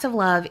 Lots of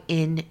love,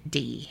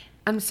 N.D.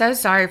 I'm so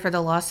sorry for the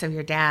loss of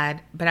your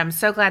dad, but I'm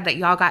so glad that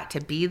y'all got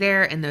to be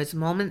there in those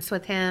moments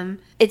with him.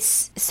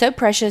 It's so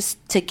precious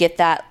to get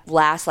that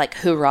last, like,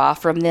 hoorah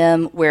from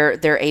them where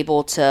they're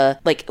able to,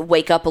 like,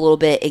 wake up a little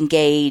bit,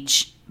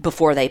 engage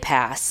before they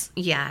pass.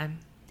 Yeah.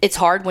 It's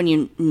hard when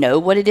you know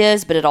what it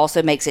is, but it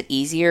also makes it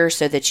easier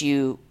so that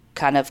you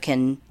kind of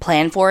can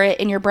plan for it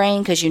in your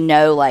brain because you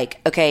know, like,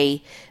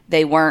 okay,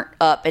 they weren't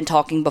up and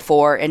talking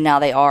before and now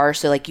they are,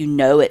 so, like, you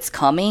know it's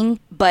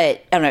coming.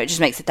 But, I don't know, it just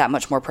makes it that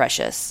much more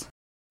precious.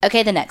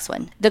 Okay, the next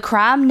one. The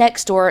crime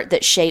next door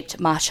that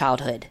shaped my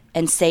childhood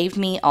and saved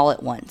me all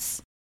at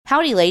once.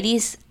 Howdy,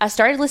 ladies. I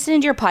started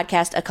listening to your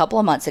podcast a couple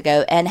of months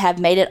ago and have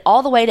made it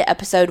all the way to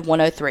episode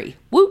 103.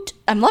 Woot!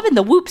 I'm loving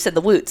the whoops and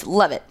the woots.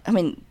 Love it. I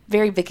mean,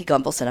 very Vicky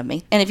Gumbelson of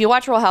me. And if you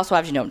watch Real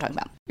Housewives, you know what I'm talking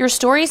about. Your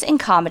stories and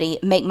comedy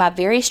make my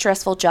very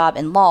stressful job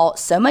in law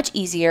so much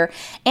easier,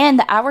 and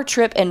the hour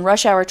trip in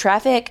rush hour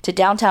traffic to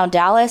downtown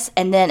Dallas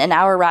and then an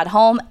hour ride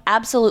home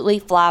absolutely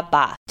fly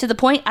by. To the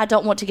point I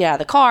don't want to get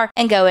out of the car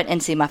and go in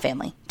and see my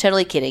family.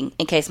 Totally kidding,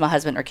 in case my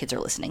husband or kids are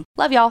listening.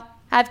 Love y'all.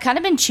 I've kind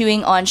of been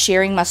chewing on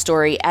sharing my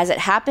story as it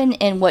happened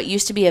in what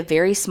used to be a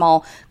very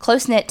small,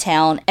 close-knit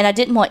town, and I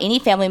didn't want any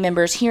family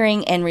members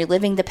hearing and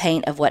reliving the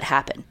pain of what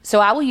happened.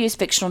 So I will use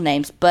fictional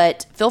names,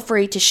 but feel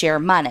free to share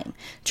my name.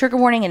 Trigger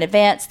warning in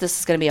advance, this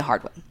is going to be a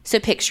hard one. So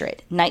picture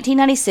it,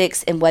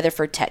 1996 in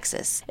Weatherford,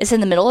 Texas. It's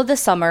in the middle of the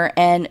summer,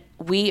 and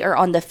we are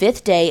on the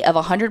 5th day of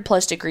a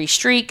 100+ degree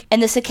streak,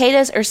 and the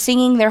cicadas are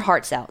singing their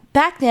hearts out.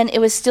 Back then, it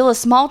was still a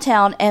small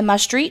town, and my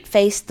street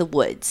faced the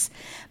woods.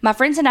 My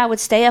friends and I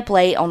would stay up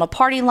late on a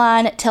party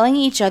line, telling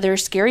each other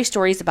scary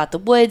stories about the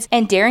woods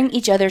and daring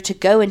each other to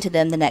go into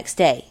them the next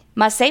day.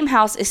 My same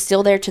house is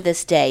still there to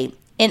this day,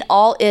 in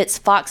all its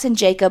Fox and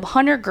Jacob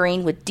hunter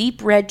green with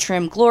deep red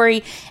trim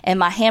glory, and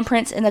my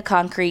handprints in the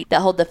concrete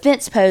that hold the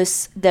fence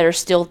posts that are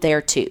still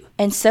there too.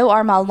 And so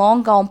are my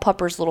long gone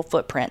pupper's little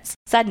footprints.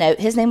 Side note,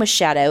 his name was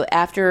Shadow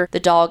after the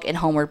dog in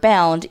Homeward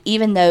Bound,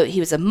 even though he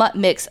was a mutt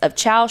mix of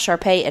Chow,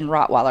 Shar-Pei, and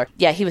Rottweiler.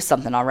 Yeah, he was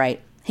something all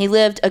right. He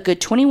lived a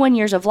good 21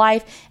 years of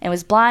life and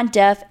was blind,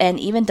 deaf, and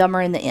even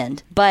dumber in the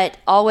end, but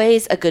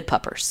always a good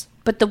puppers.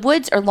 But the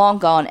woods are long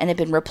gone and have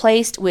been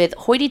replaced with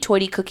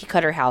hoity-toity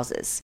cookie-cutter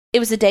houses. It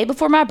was the day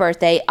before my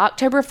birthday,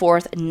 October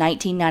 4th,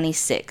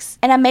 1996,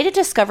 and I made a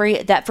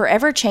discovery that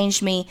forever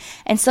changed me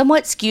and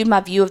somewhat skewed my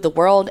view of the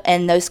world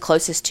and those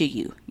closest to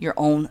you, your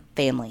own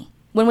family.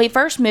 When we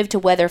first moved to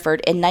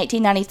Weatherford in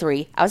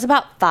 1993, I was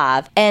about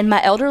 5, and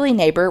my elderly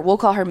neighbor, we'll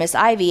call her Miss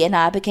Ivy, and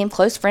I became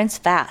close friends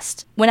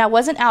fast. When I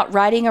wasn't out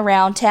riding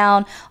around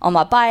town on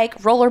my bike,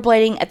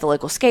 rollerblading at the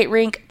local skate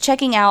rink,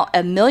 checking out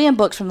a million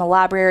books from the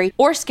library,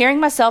 or scaring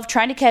myself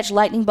trying to catch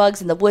lightning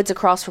bugs in the woods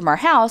across from our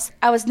house,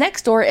 I was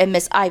next door at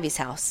Miss Ivy's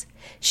house.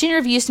 She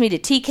introduced me to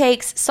tea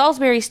cakes,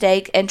 Salisbury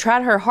steak, and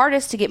tried her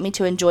hardest to get me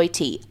to enjoy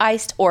tea,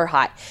 iced or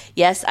hot.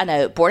 Yes, I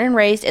know, born and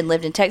raised and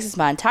lived in Texas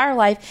my entire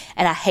life,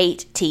 and I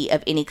hate tea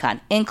of any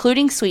kind,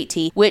 including sweet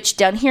tea, which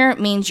down here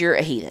means you're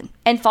a heathen,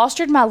 and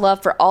fostered my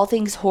love for all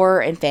things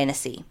horror and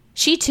fantasy.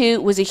 She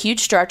too was a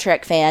huge Star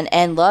Trek fan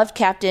and loved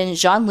Captain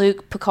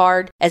Jean-Luc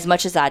Picard as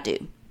much as I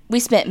do. We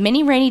spent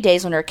many rainy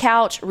days on her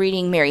couch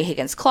reading Mary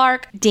Higgins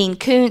Clark, Dean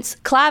Koontz,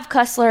 Clive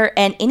Cussler,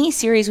 and any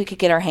series we could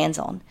get our hands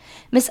on.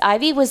 Miss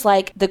Ivy was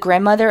like the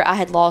grandmother I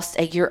had lost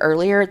a year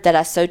earlier that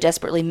I so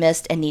desperately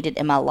missed and needed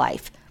in my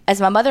life. As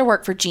my mother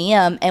worked for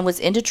GM and was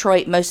in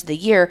Detroit most of the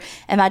year,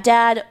 and my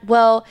dad,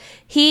 well,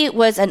 he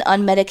was an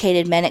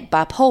unmedicated manic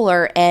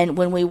bipolar, and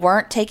when we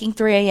weren't taking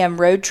 3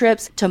 a.m. road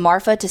trips to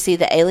Marfa to see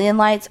the alien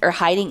lights or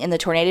hiding in the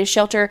tornado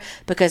shelter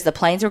because the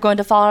planes were going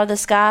to fall out of the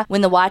sky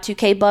when the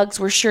Y2K bugs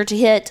were sure to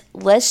hit,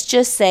 let's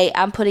just say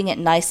I'm putting it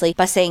nicely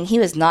by saying he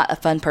was not a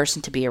fun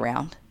person to be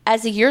around.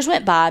 As the years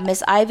went by,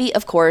 Miss Ivy,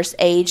 of course,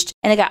 aged,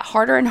 and it got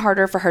harder and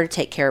harder for her to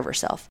take care of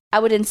herself. I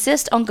would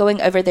insist on going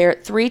over there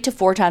 3 to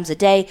 4 times a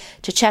day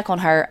to check on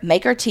her,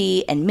 make her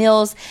tea and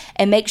meals,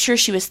 and make sure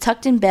she was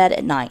tucked in bed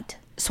at night.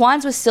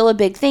 Swans was still a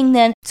big thing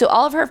then, so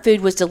all of her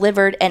food was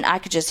delivered and I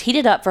could just heat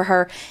it up for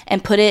her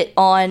and put it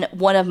on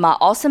one of my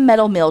awesome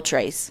metal meal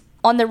trays.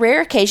 On the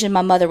rare occasion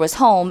my mother was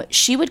home,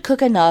 she would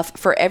cook enough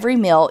for every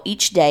meal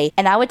each day,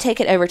 and I would take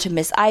it over to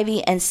Miss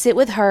Ivy and sit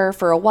with her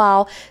for a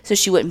while so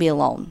she wouldn't be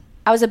alone.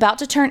 I was about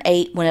to turn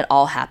 8 when it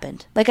all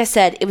happened. Like I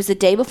said, it was the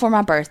day before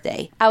my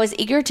birthday. I was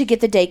eager to get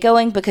the day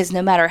going because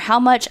no matter how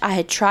much I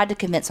had tried to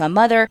convince my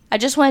mother, I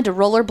just wanted to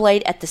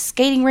rollerblade at the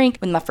skating rink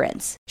with my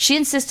friends. She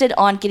insisted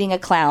on getting a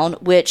clown,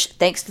 which,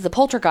 thanks to the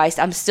poltergeist,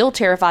 I'm still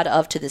terrified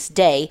of to this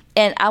day,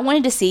 and I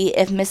wanted to see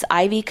if Miss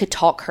Ivy could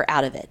talk her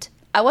out of it.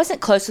 I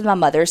wasn't close with my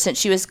mother since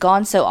she was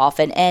gone so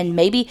often, and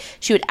maybe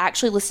she would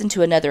actually listen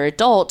to another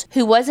adult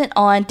who wasn't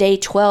on day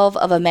 12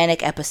 of a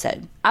manic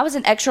episode. I was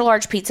an extra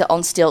large pizza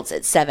on stilts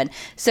at 7,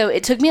 so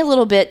it took me a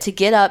little bit to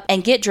get up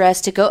and get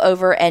dressed to go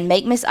over and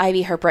make Miss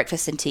Ivy her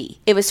breakfast and tea.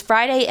 It was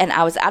Friday and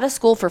I was out of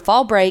school for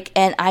fall break,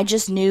 and I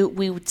just knew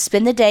we would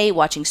spend the day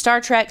watching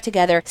Star Trek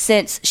together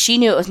since she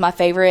knew it was my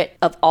favorite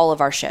of all of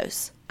our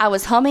shows. I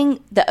was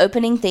humming the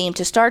opening theme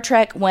to Star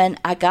Trek when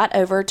I got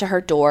over to her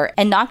door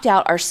and knocked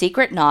out our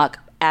secret knock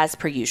as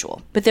per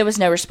usual, but there was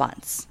no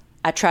response.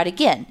 I tried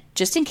again,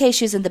 just in case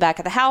she was in the back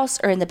of the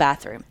house or in the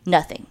bathroom.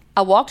 Nothing.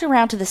 I walked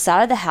around to the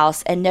side of the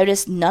house and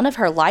noticed none of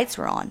her lights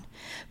were on.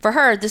 For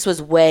her, this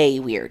was way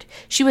weird.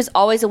 She was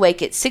always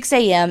awake at 6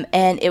 a.m.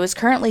 and it was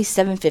currently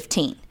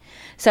 7:15.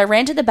 So I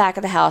ran to the back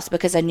of the house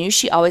because I knew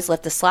she always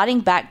left the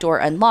sliding back door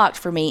unlocked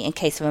for me in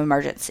case of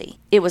emergency.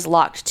 It was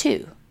locked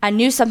too. I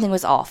knew something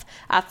was off.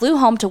 I flew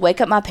home to wake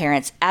up my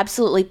parents,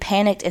 absolutely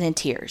panicked and in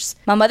tears.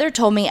 My mother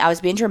told me I was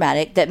being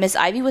dramatic, that Miss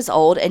Ivy was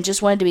old and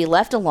just wanted to be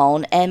left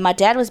alone, and my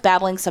dad was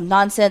babbling some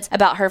nonsense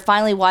about her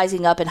finally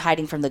wising up and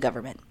hiding from the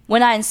government.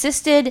 When I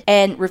insisted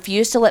and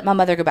refused to let my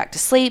mother go back to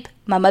sleep,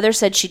 my mother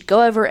said she'd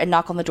go over and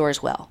knock on the door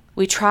as well.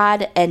 We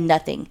tried and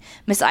nothing.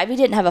 Miss Ivy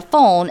didn't have a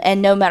phone,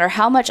 and no matter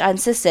how much I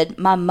insisted,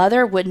 my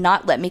mother would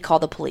not let me call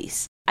the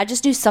police. I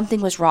just knew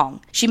something was wrong.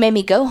 She made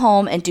me go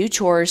home and do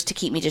chores to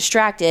keep me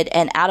distracted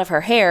and out of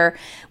her hair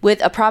with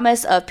a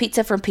promise of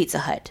pizza from Pizza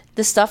Hut.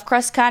 The stuffed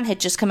crust kind had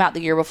just come out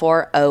the year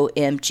before,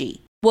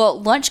 OMG.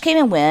 Well, lunch came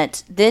and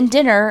went, then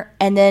dinner,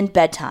 and then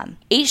bedtime.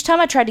 Each time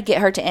I tried to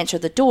get her to answer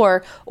the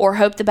door or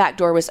hope the back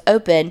door was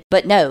open,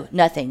 but no,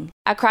 nothing.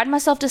 I cried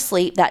myself to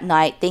sleep that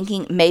night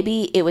thinking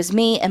maybe it was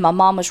me and my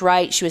mom was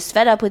right, she was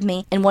fed up with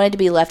me and wanted to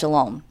be left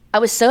alone. I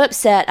was so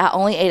upset I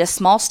only ate a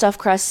small stuffed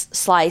crust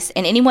slice,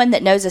 and anyone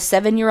that knows a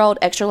 7-year-old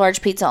extra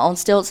large pizza on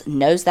stilts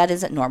knows that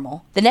isn't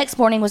normal. The next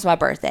morning was my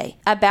birthday.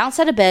 I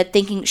bounced out of bed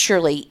thinking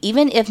surely,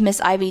 even if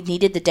Miss Ivy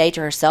needed the day to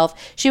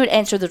herself, she would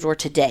answer the door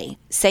today.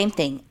 Same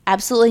thing,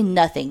 absolutely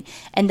nothing,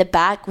 and the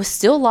back was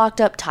still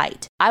locked up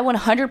tight. I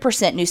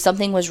 100% knew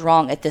something was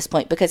wrong at this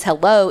point because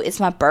hello, it's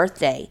my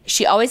birthday.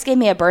 She always gave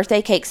me a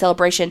birthday cake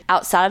celebration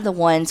outside of the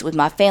ones with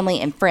my family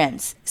and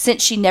friends,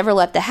 since she never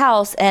left the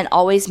house and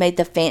always made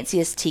the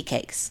fanciest tea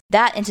cakes.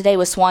 That and today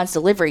was Swan's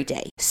delivery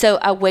day. So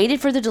I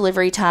waited for the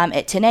delivery time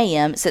at 10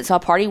 a.m. since my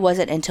party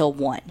wasn't until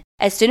 1.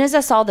 As soon as I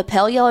saw the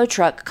pale yellow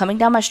truck coming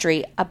down my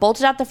street, I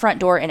bolted out the front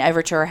door and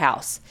over to her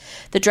house.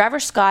 The driver,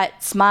 Scott,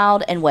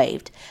 smiled and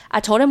waved.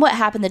 I told him what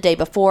happened the day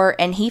before,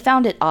 and he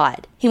found it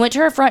odd. He went to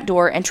her front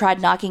door and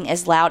tried knocking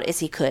as loud as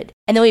he could,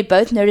 and then we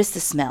both noticed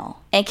the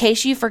smell. In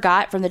case you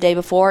forgot from the day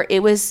before,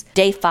 it was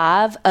day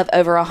 5 of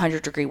over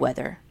 100-degree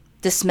weather.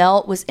 The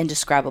smell was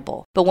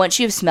indescribable, but once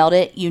you have smelled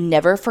it, you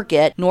never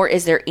forget, nor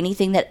is there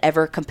anything that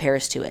ever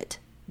compares to it.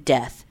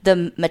 Death.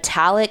 The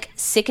metallic,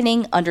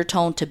 sickening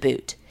undertone to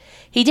boot.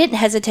 He didn't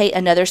hesitate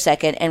another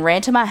second and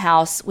ran to my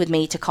house with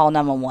me to call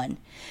 911.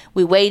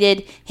 We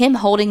waited, him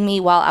holding me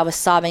while I was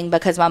sobbing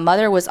because my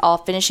mother was all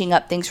finishing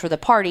up things for the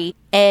party,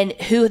 and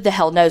who the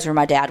hell knows where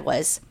my dad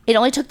was. It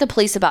only took the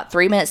police about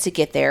 3 minutes to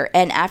get there,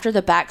 and after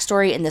the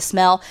backstory and the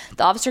smell,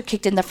 the officer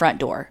kicked in the front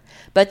door.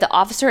 But the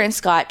officer and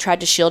Scott tried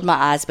to shield my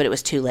eyes, but it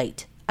was too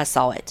late. I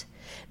saw it.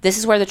 This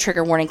is where the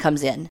trigger warning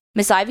comes in.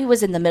 Miss Ivy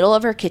was in the middle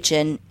of her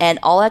kitchen, and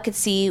all I could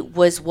see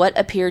was what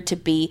appeared to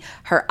be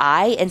her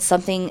eye and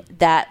something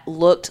that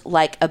looked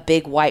like a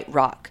big white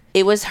rock.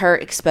 It was her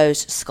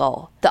exposed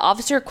skull. The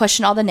officer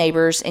questioned all the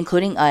neighbors,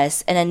 including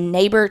us, and a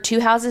neighbor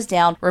 2 houses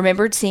down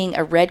remembered seeing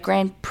a red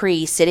Grand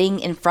Prix sitting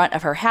in front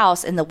of her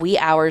house in the wee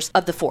hours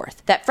of the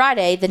 4th. That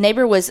Friday, the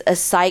neighbor was a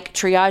psych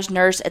triage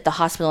nurse at the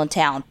hospital in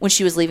town when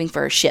she was leaving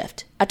for her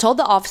shift. I told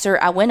the officer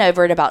I went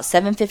over at about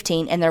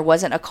 7:15 and there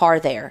wasn't a car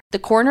there. The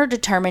coroner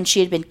determined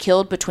she had been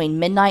killed between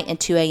midnight and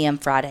 2 a.m.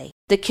 Friday.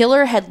 The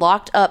killer had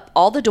locked up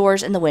all the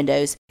doors and the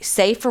windows,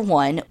 save for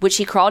one, which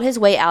he crawled his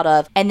way out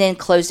of and then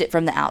closed it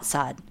from the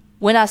outside.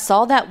 When I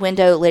saw that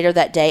window later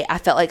that day, I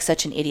felt like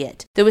such an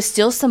idiot. There was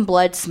still some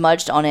blood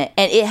smudged on it,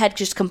 and it had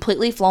just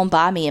completely flown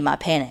by me in my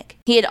panic.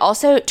 He had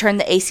also turned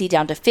the AC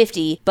down to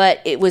 50,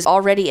 but it was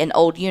already an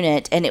old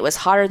unit, and it was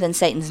hotter than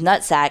Satan's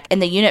nutsack,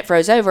 and the unit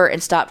froze over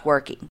and stopped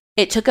working.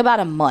 It took about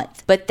a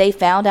month, but they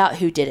found out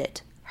who did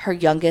it. Her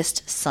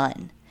youngest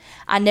son.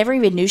 I never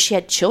even knew she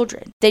had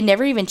children. They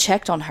never even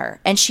checked on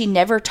her, and she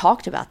never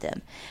talked about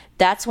them.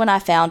 That's when I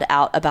found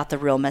out about the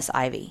real Miss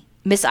Ivy.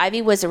 Miss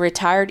Ivy was a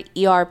retired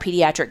ER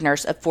pediatric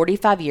nurse of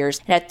 45 years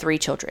and had 3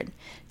 children,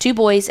 2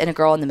 boys and a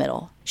girl in the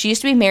middle. She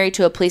used to be married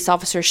to a police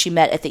officer she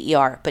met at the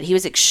ER, but he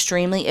was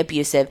extremely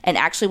abusive and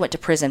actually went to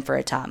prison for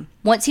a time.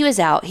 Once he was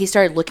out, he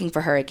started looking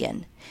for her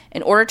again.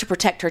 In order to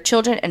protect her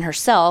children and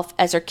herself,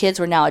 as her kids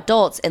were now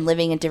adults and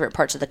living in different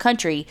parts of the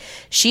country,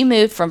 she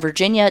moved from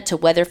Virginia to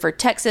Weatherford,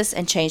 Texas,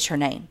 and changed her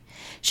name.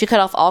 She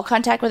cut off all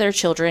contact with her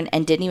children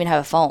and didn't even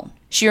have a phone.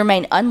 She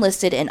remained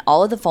unlisted in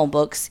all of the phone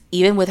books,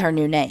 even with her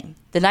new name.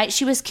 The night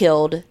she was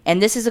killed, and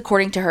this is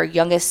according to her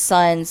youngest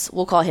son's,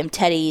 we'll call him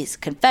Teddy's,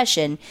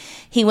 confession,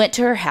 he went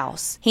to her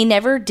house. He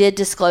never did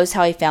disclose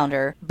how he found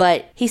her,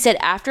 but he said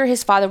after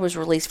his father was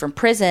released from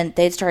prison,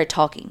 they had started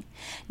talking.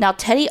 Now,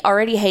 Teddy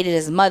already hated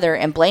his mother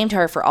and blamed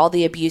her for all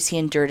the abuse he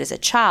endured as a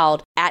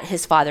child at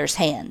his father's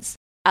hands.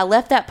 I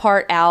left that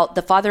part out.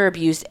 The father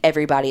abused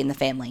everybody in the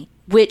family,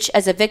 which,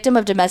 as a victim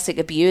of domestic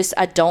abuse,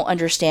 I don't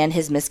understand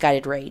his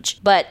misguided rage.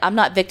 But I'm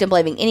not victim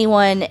blaming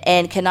anyone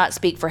and cannot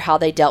speak for how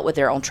they dealt with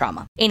their own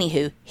trauma.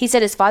 Anywho, he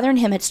said his father and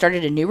him had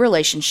started a new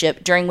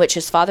relationship during which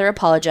his father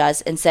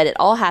apologized and said it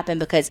all happened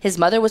because his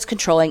mother was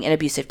controlling and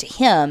abusive to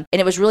him, and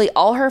it was really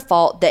all her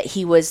fault that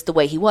he was the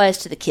way he was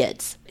to the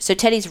kids. So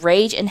Teddy's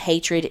rage and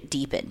hatred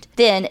deepened.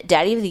 Then,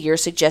 Daddy of the Year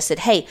suggested,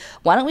 hey,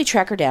 why don't we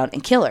track her down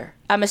and kill her?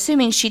 I'm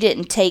assuming she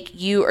didn't take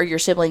you or your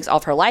siblings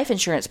off her life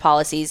insurance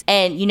policies,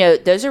 and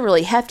those are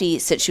really hefty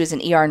since she was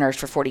an ER nurse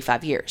for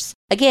 45 years.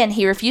 Again,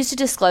 he refused to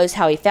disclose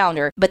how he found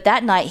her, but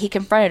that night he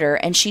confronted her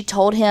and she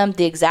told him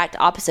the exact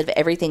opposite of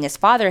everything his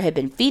father had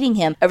been feeding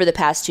him over the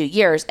past 2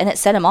 years, and it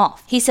set him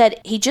off. He said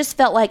he just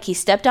felt like he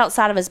stepped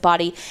outside of his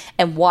body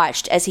and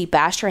watched as he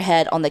bashed her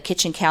head on the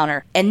kitchen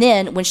counter, and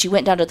then when she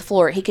went down to the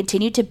floor, he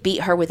continued to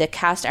beat her with a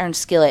cast iron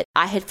skillet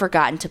I had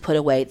forgotten to put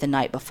away the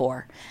night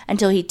before,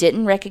 until he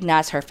didn't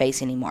recognize her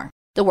face anymore.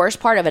 The worst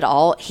part of it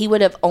all, he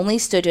would have only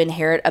stood to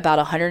inherit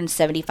about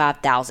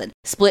 $175,000,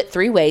 split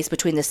 3 ways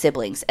between the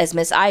siblings, as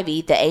Miss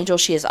Ivy, the angel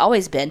she has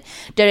always been,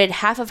 donated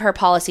half of her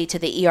policy to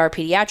the ER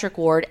pediatric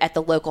ward at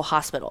the local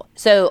hospital.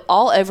 So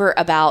all over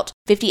about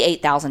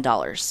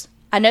 $58,000.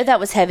 I know that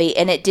was heavy,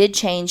 and it did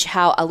change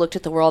how I looked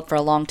at the world for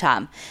a long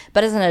time.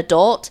 But as an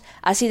adult,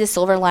 I see the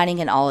silver lining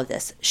in all of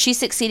this. She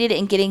succeeded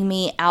in getting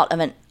me out of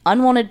an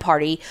unwanted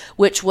party,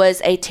 which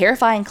was a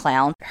terrifying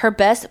clown, her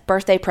best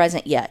birthday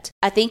present yet.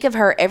 I think of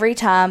her every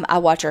time I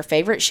watch our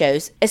favorite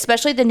shows,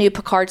 especially the new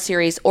Picard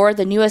series or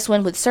the newest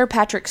one with Sir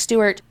Patrick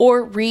Stewart,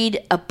 or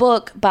read a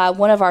book by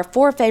one of our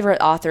 4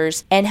 favorite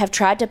authors, and have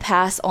tried to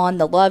pass on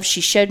the love she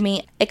showed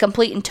me, a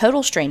complete and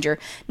total stranger,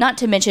 not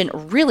to mention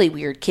really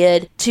weird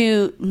kid,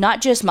 to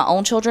not just my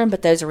own children,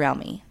 but those around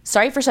me.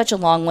 Sorry for such a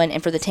long one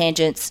and for the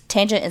tangents.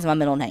 Tangent is my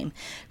middle name.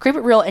 Creep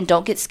it real and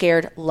don't get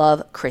scared.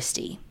 Love,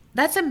 Christy.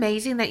 That's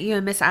amazing that you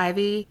and Miss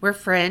Ivy were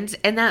friends,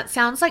 and that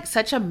sounds like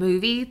such a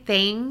movie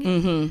thing.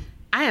 Mm-hmm.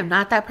 I am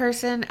not that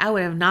person. I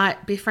would have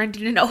not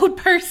befriended an old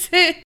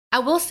person. I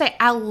will say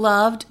I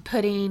loved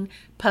putting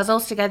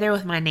puzzles together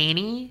with my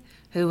nanny,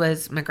 who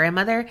was my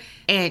grandmother,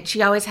 and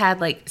she always had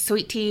like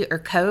sweet tea or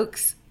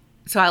Cokes.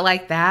 So I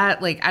like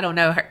that. Like, I don't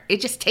know.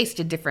 It just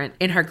tasted different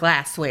in her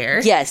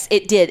glassware. Yes,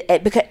 it did.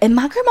 And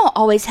my grandma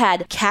always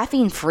had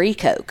caffeine-free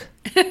Coke.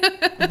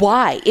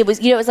 Why? It was,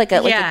 it was like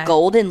a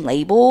golden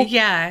label.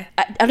 Yeah.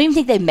 I don't even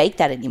think they make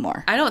that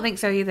anymore. I don't think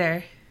so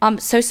either. I'm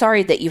so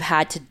sorry that you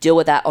had to deal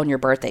with that on your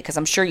birthday, because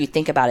I'm sure you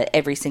think about it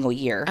every single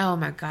year. Oh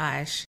my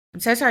gosh. I'm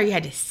so sorry you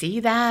had to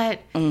see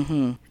that.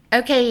 Mm-hmm.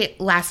 Okay,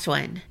 last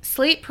one.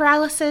 Sleep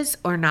paralysis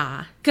or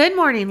nah? Good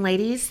morning,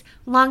 ladies.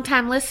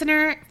 Long-time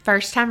listener,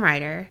 first-time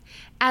writer.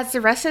 As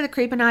the rest of the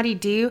Creepinati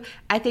do,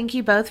 I thank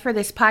you both for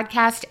this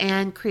podcast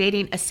and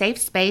creating a safe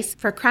space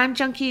for crime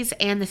junkies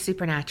and the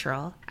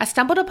supernatural. I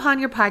stumbled upon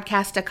your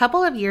podcast a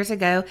couple of years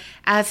ago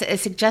as a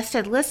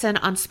suggested listen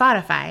on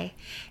Spotify.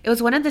 It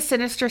was one of the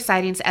Sinister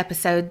Sightings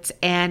episodes,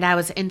 and I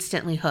was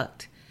instantly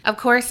hooked. Of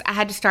course, I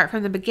had to start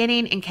from the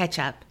beginning and catch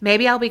up.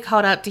 Maybe I'll be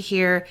caught up to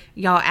hear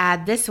y'all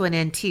add this one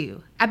in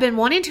too. I've been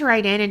wanting to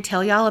write in and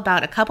tell y'all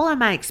about a couple of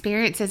my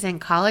experiences in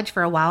college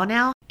for a while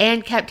now,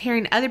 and kept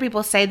hearing other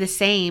people say the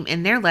same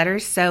in their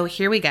letters, so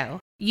here we go.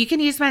 You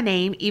can use my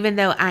name even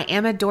though I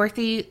am a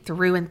Dorothy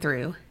through and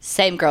through.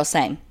 Same girl,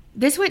 same.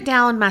 This went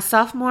down my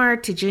sophomore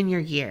to junior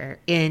year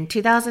in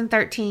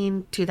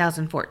 2013,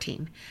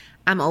 2014.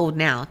 I'm old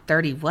now,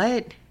 30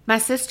 what? My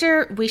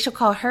sister, we shall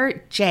call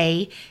her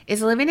Jay,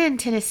 is living in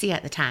Tennessee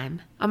at the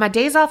time. On my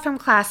days off from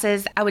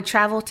classes, I would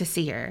travel to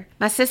see her.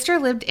 My sister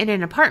lived in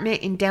an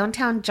apartment in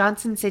downtown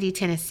Johnson City,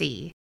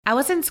 Tennessee. I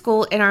was in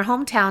school in our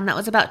hometown that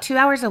was about 2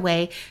 hours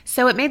away,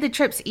 so it made the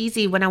trips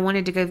easy when I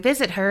wanted to go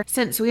visit her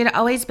since we had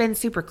always been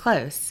super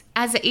close.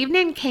 As the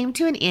evening came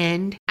to an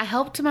end, I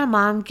helped my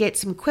mom get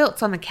some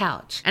quilts on the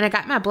couch, and I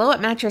got my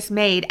blow-up mattress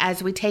made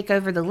as we take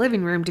over the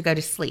living room to go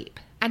to sleep.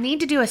 I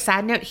need to do a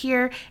side note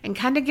here and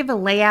kind of give a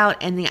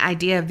layout and the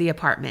idea of the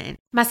apartment.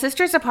 My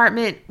sister's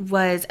apartment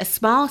was a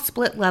small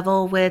split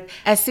level with,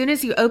 as soon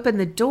as you open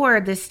the door,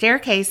 the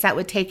staircase that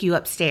would take you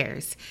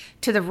upstairs.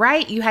 To the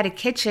right, you had a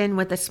kitchen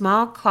with a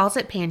small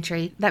closet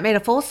pantry that made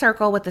a full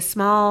circle with a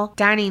small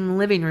dining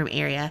living room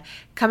area,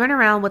 coming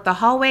around with a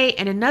hallway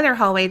and another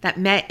hallway that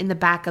met in the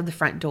back of the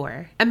front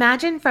door.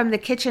 Imagine from the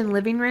kitchen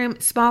living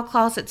room, small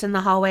closets in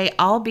the hallway,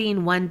 all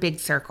being one big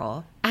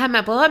circle. I had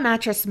my blow-up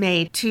mattress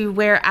made to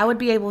where I would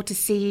be able to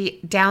see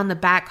down the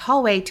back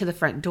hallway to the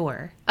front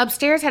door.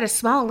 Upstairs had a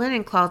small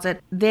linen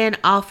closet, then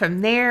off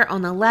from there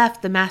on the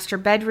left, the master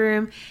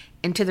bedroom,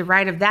 and to the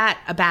right of that,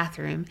 a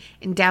bathroom,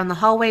 and down the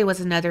hallway was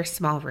another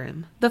small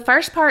room. The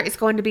first part is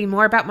going to be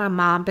more about my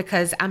mom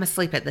because I'm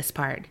asleep at this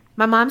part.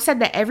 My mom said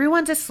that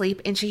everyone's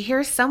asleep and she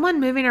hears someone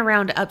moving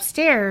around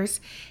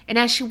upstairs, and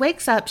as she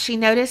wakes up, she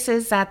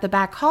notices that the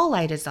back hall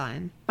light is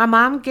on. My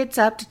mom gets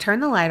up to turn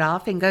the light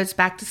off and goes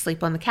back to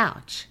sleep on the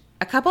couch.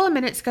 A couple of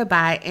minutes go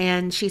by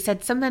and she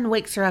said something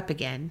wakes her up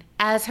again.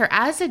 As her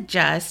eyes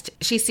adjust,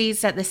 she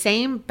sees that the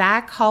same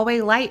back hallway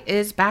light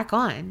is back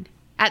on.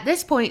 At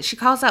this point, she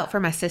calls out for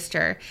my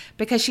sister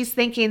because she's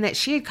thinking that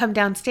she had come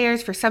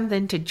downstairs for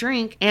something to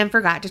drink and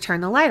forgot to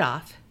turn the light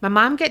off. My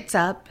mom gets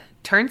up,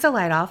 turns the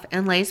light off,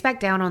 and lays back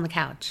down on the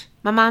couch.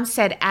 My mom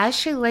said as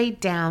she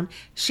laid down,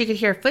 she could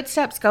hear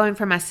footsteps going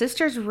from my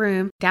sister's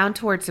room down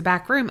towards the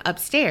back room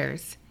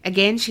upstairs.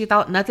 Again, she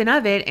thought nothing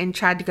of it and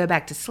tried to go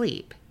back to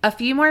sleep. A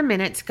few more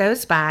minutes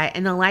goes by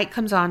and the light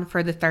comes on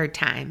for the third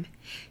time.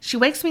 She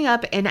wakes me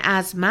up, and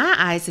as my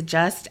eyes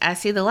adjust, I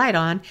see the light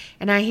on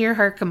and I hear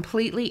her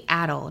completely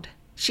addled.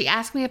 She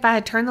asked me if I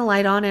had turned the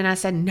light on and I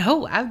said,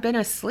 no, I've been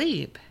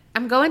asleep.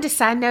 I'm going to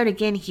side note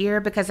again here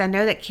because I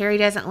know that Carrie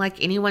doesn't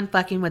like anyone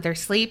fucking with her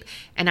sleep,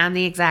 and I'm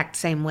the exact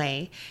same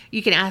way.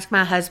 You can ask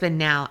my husband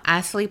now.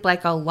 I sleep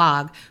like a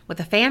log with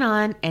a fan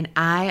on, and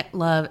I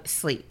love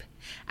sleep.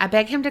 I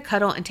beg him to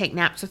cuddle and take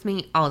naps with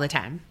me all the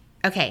time.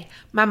 Okay,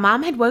 my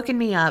mom had woken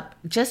me up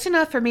just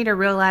enough for me to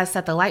realize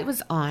that the light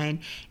was on,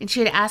 and she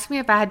had asked me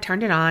if I had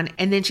turned it on,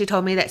 and then she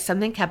told me that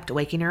something kept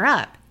waking her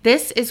up.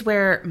 This is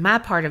where my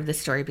part of the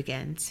story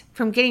begins.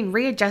 From getting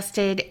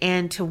readjusted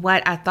and to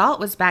what I thought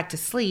was back to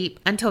sleep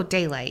until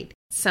daylight,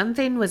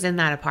 something was in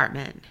that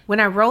apartment. When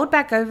I rolled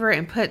back over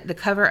and put the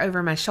cover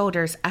over my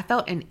shoulders, I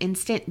felt an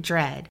instant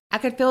dread. I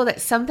could feel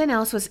that something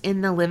else was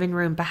in the living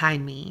room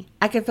behind me.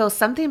 I could feel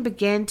something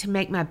begin to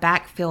make my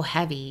back feel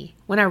heavy.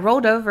 When I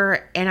rolled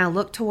over and I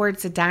looked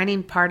towards the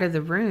dining part of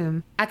the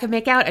room, I could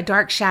make out a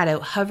dark shadow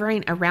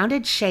hovering a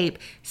rounded shape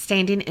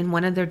standing in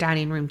one of their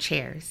dining room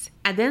chairs.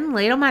 I then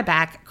laid on my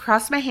back,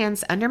 crossed my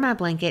hands under my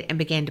blanket, and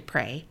began to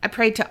pray. I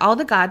prayed to all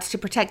the gods to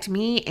protect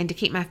me and to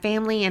keep my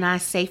family and I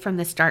safe from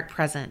this dark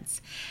presence.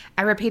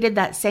 I repeated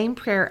that same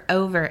prayer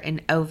over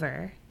and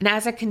over. And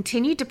as I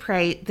continued to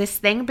pray, this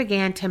thing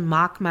began to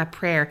mock my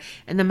prayer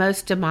in the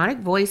most demonic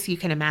voice you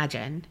can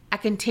imagine. I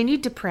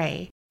continued to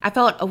pray. I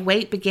felt a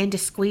weight begin to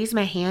squeeze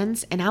my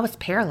hands and I was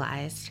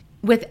paralyzed.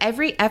 With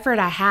every effort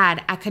I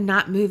had, I could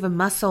not move a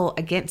muscle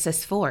against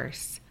this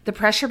force. The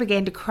pressure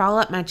began to crawl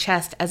up my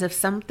chest as if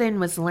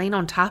something was laying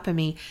on top of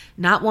me,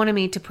 not wanting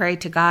me to pray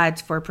to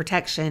gods for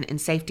protection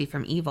and safety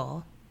from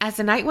evil. As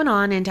the night went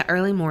on into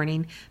early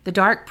morning, the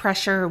dark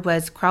pressure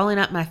was crawling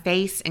up my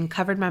face and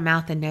covered my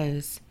mouth and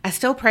nose. I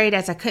still prayed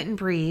as I couldn't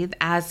breathe,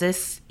 as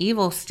this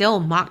evil still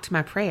mocked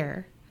my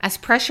prayer. As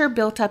pressure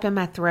built up in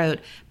my throat,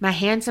 my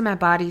hands and my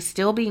body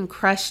still being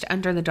crushed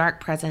under the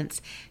dark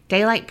presence,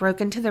 daylight broke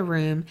into the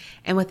room,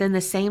 and within the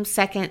same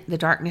second, the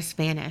darkness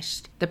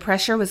vanished. The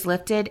pressure was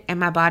lifted, and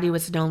my body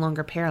was no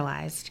longer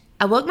paralyzed.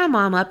 I woke my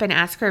mom up and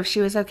asked her if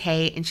she was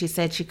okay, and she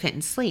said she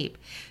couldn't sleep.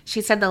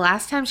 She said the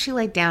last time she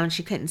laid down,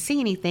 she couldn't see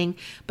anything,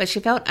 but she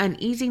felt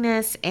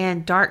uneasiness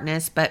and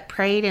darkness, but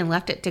prayed and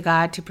left it to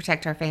God to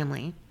protect our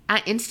family.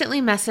 I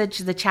instantly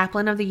messaged the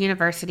chaplain of the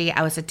university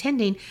I was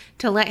attending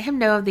to let him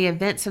know of the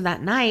events of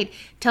that night,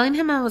 telling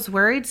him I was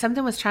worried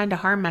something was trying to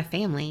harm my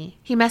family.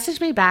 He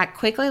messaged me back,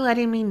 quickly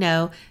letting me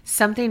know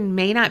something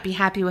may not be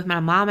happy with my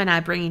mom and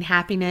I bringing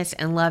happiness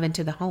and love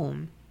into the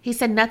home. He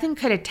said nothing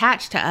could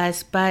attach to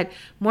us, but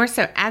more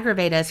so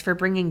aggravate us for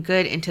bringing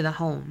good into the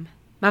home.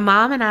 My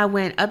mom and I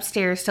went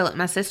upstairs to let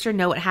my sister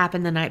know what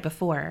happened the night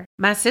before.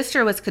 My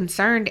sister was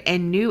concerned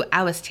and knew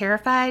I was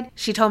terrified.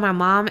 She told my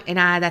mom and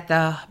I that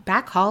the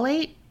back hall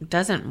light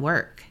doesn't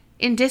work.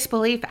 In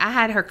disbelief, I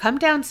had her come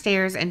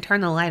downstairs and turn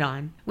the light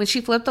on. When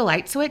she flipped the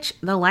light switch,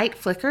 the light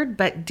flickered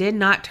but did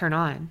not turn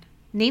on.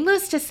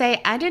 Needless to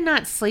say, I did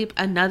not sleep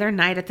another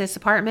night at this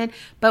apartment,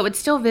 but would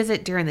still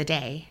visit during the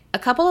day. A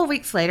couple of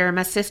weeks later,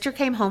 my sister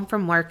came home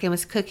from work and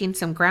was cooking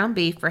some ground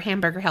beef for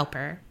Hamburger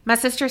Helper. My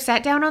sister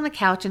sat down on the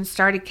couch and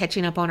started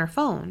catching up on her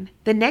phone.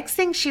 The next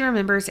thing she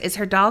remembers is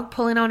her dog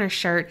pulling on her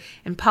shirt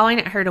and pawing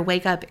at her to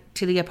wake up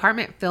to the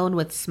apartment filled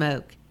with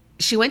smoke.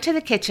 She went to the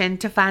kitchen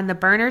to find the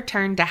burner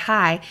turned to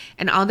high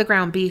and all the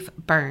ground beef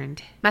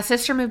burned. My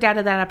sister moved out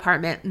of that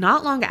apartment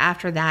not long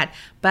after that,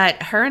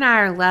 but her and I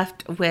are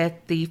left with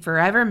the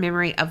forever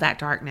memory of that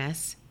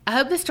darkness. I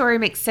hope the story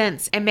makes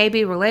sense and may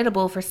be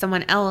relatable for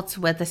someone else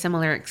with a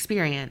similar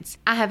experience.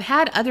 I have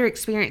had other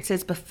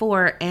experiences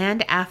before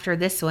and after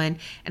this one,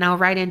 and I'll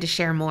write in to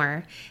share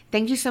more.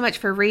 Thank you so much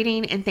for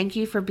reading, and thank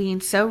you for being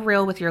so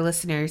real with your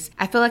listeners.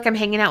 I feel like I'm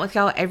hanging out with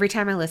y'all every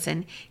time I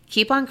listen.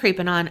 Keep on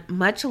creeping on.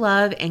 Much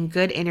love and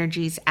good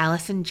energies,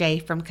 Allison J.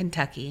 from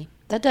Kentucky.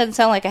 That doesn't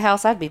sound like a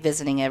house I'd be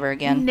visiting ever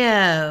again.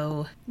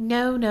 No.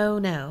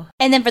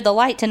 And then for the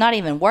light to not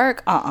even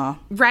work,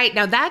 Right.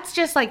 Now that's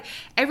just like,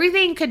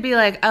 everything could be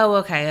like, oh,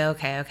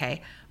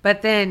 okay.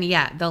 But then,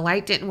 yeah, the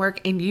light didn't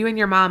work and you and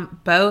your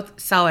mom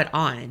both saw it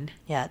on.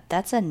 Yeah,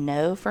 that's a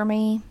no for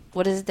me.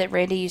 What is it that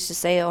Randy used to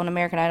say on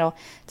American Idol?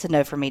 It's a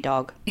no for me,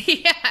 dog.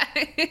 Yeah.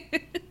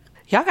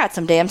 Y'all got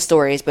some damn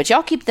stories, but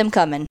y'all keep them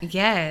coming.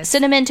 Yes.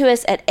 Send them in to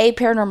us at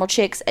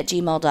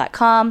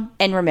aparanormalchicks@gmail.com.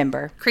 And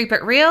remember, creep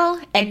it real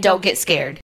and don't get scared.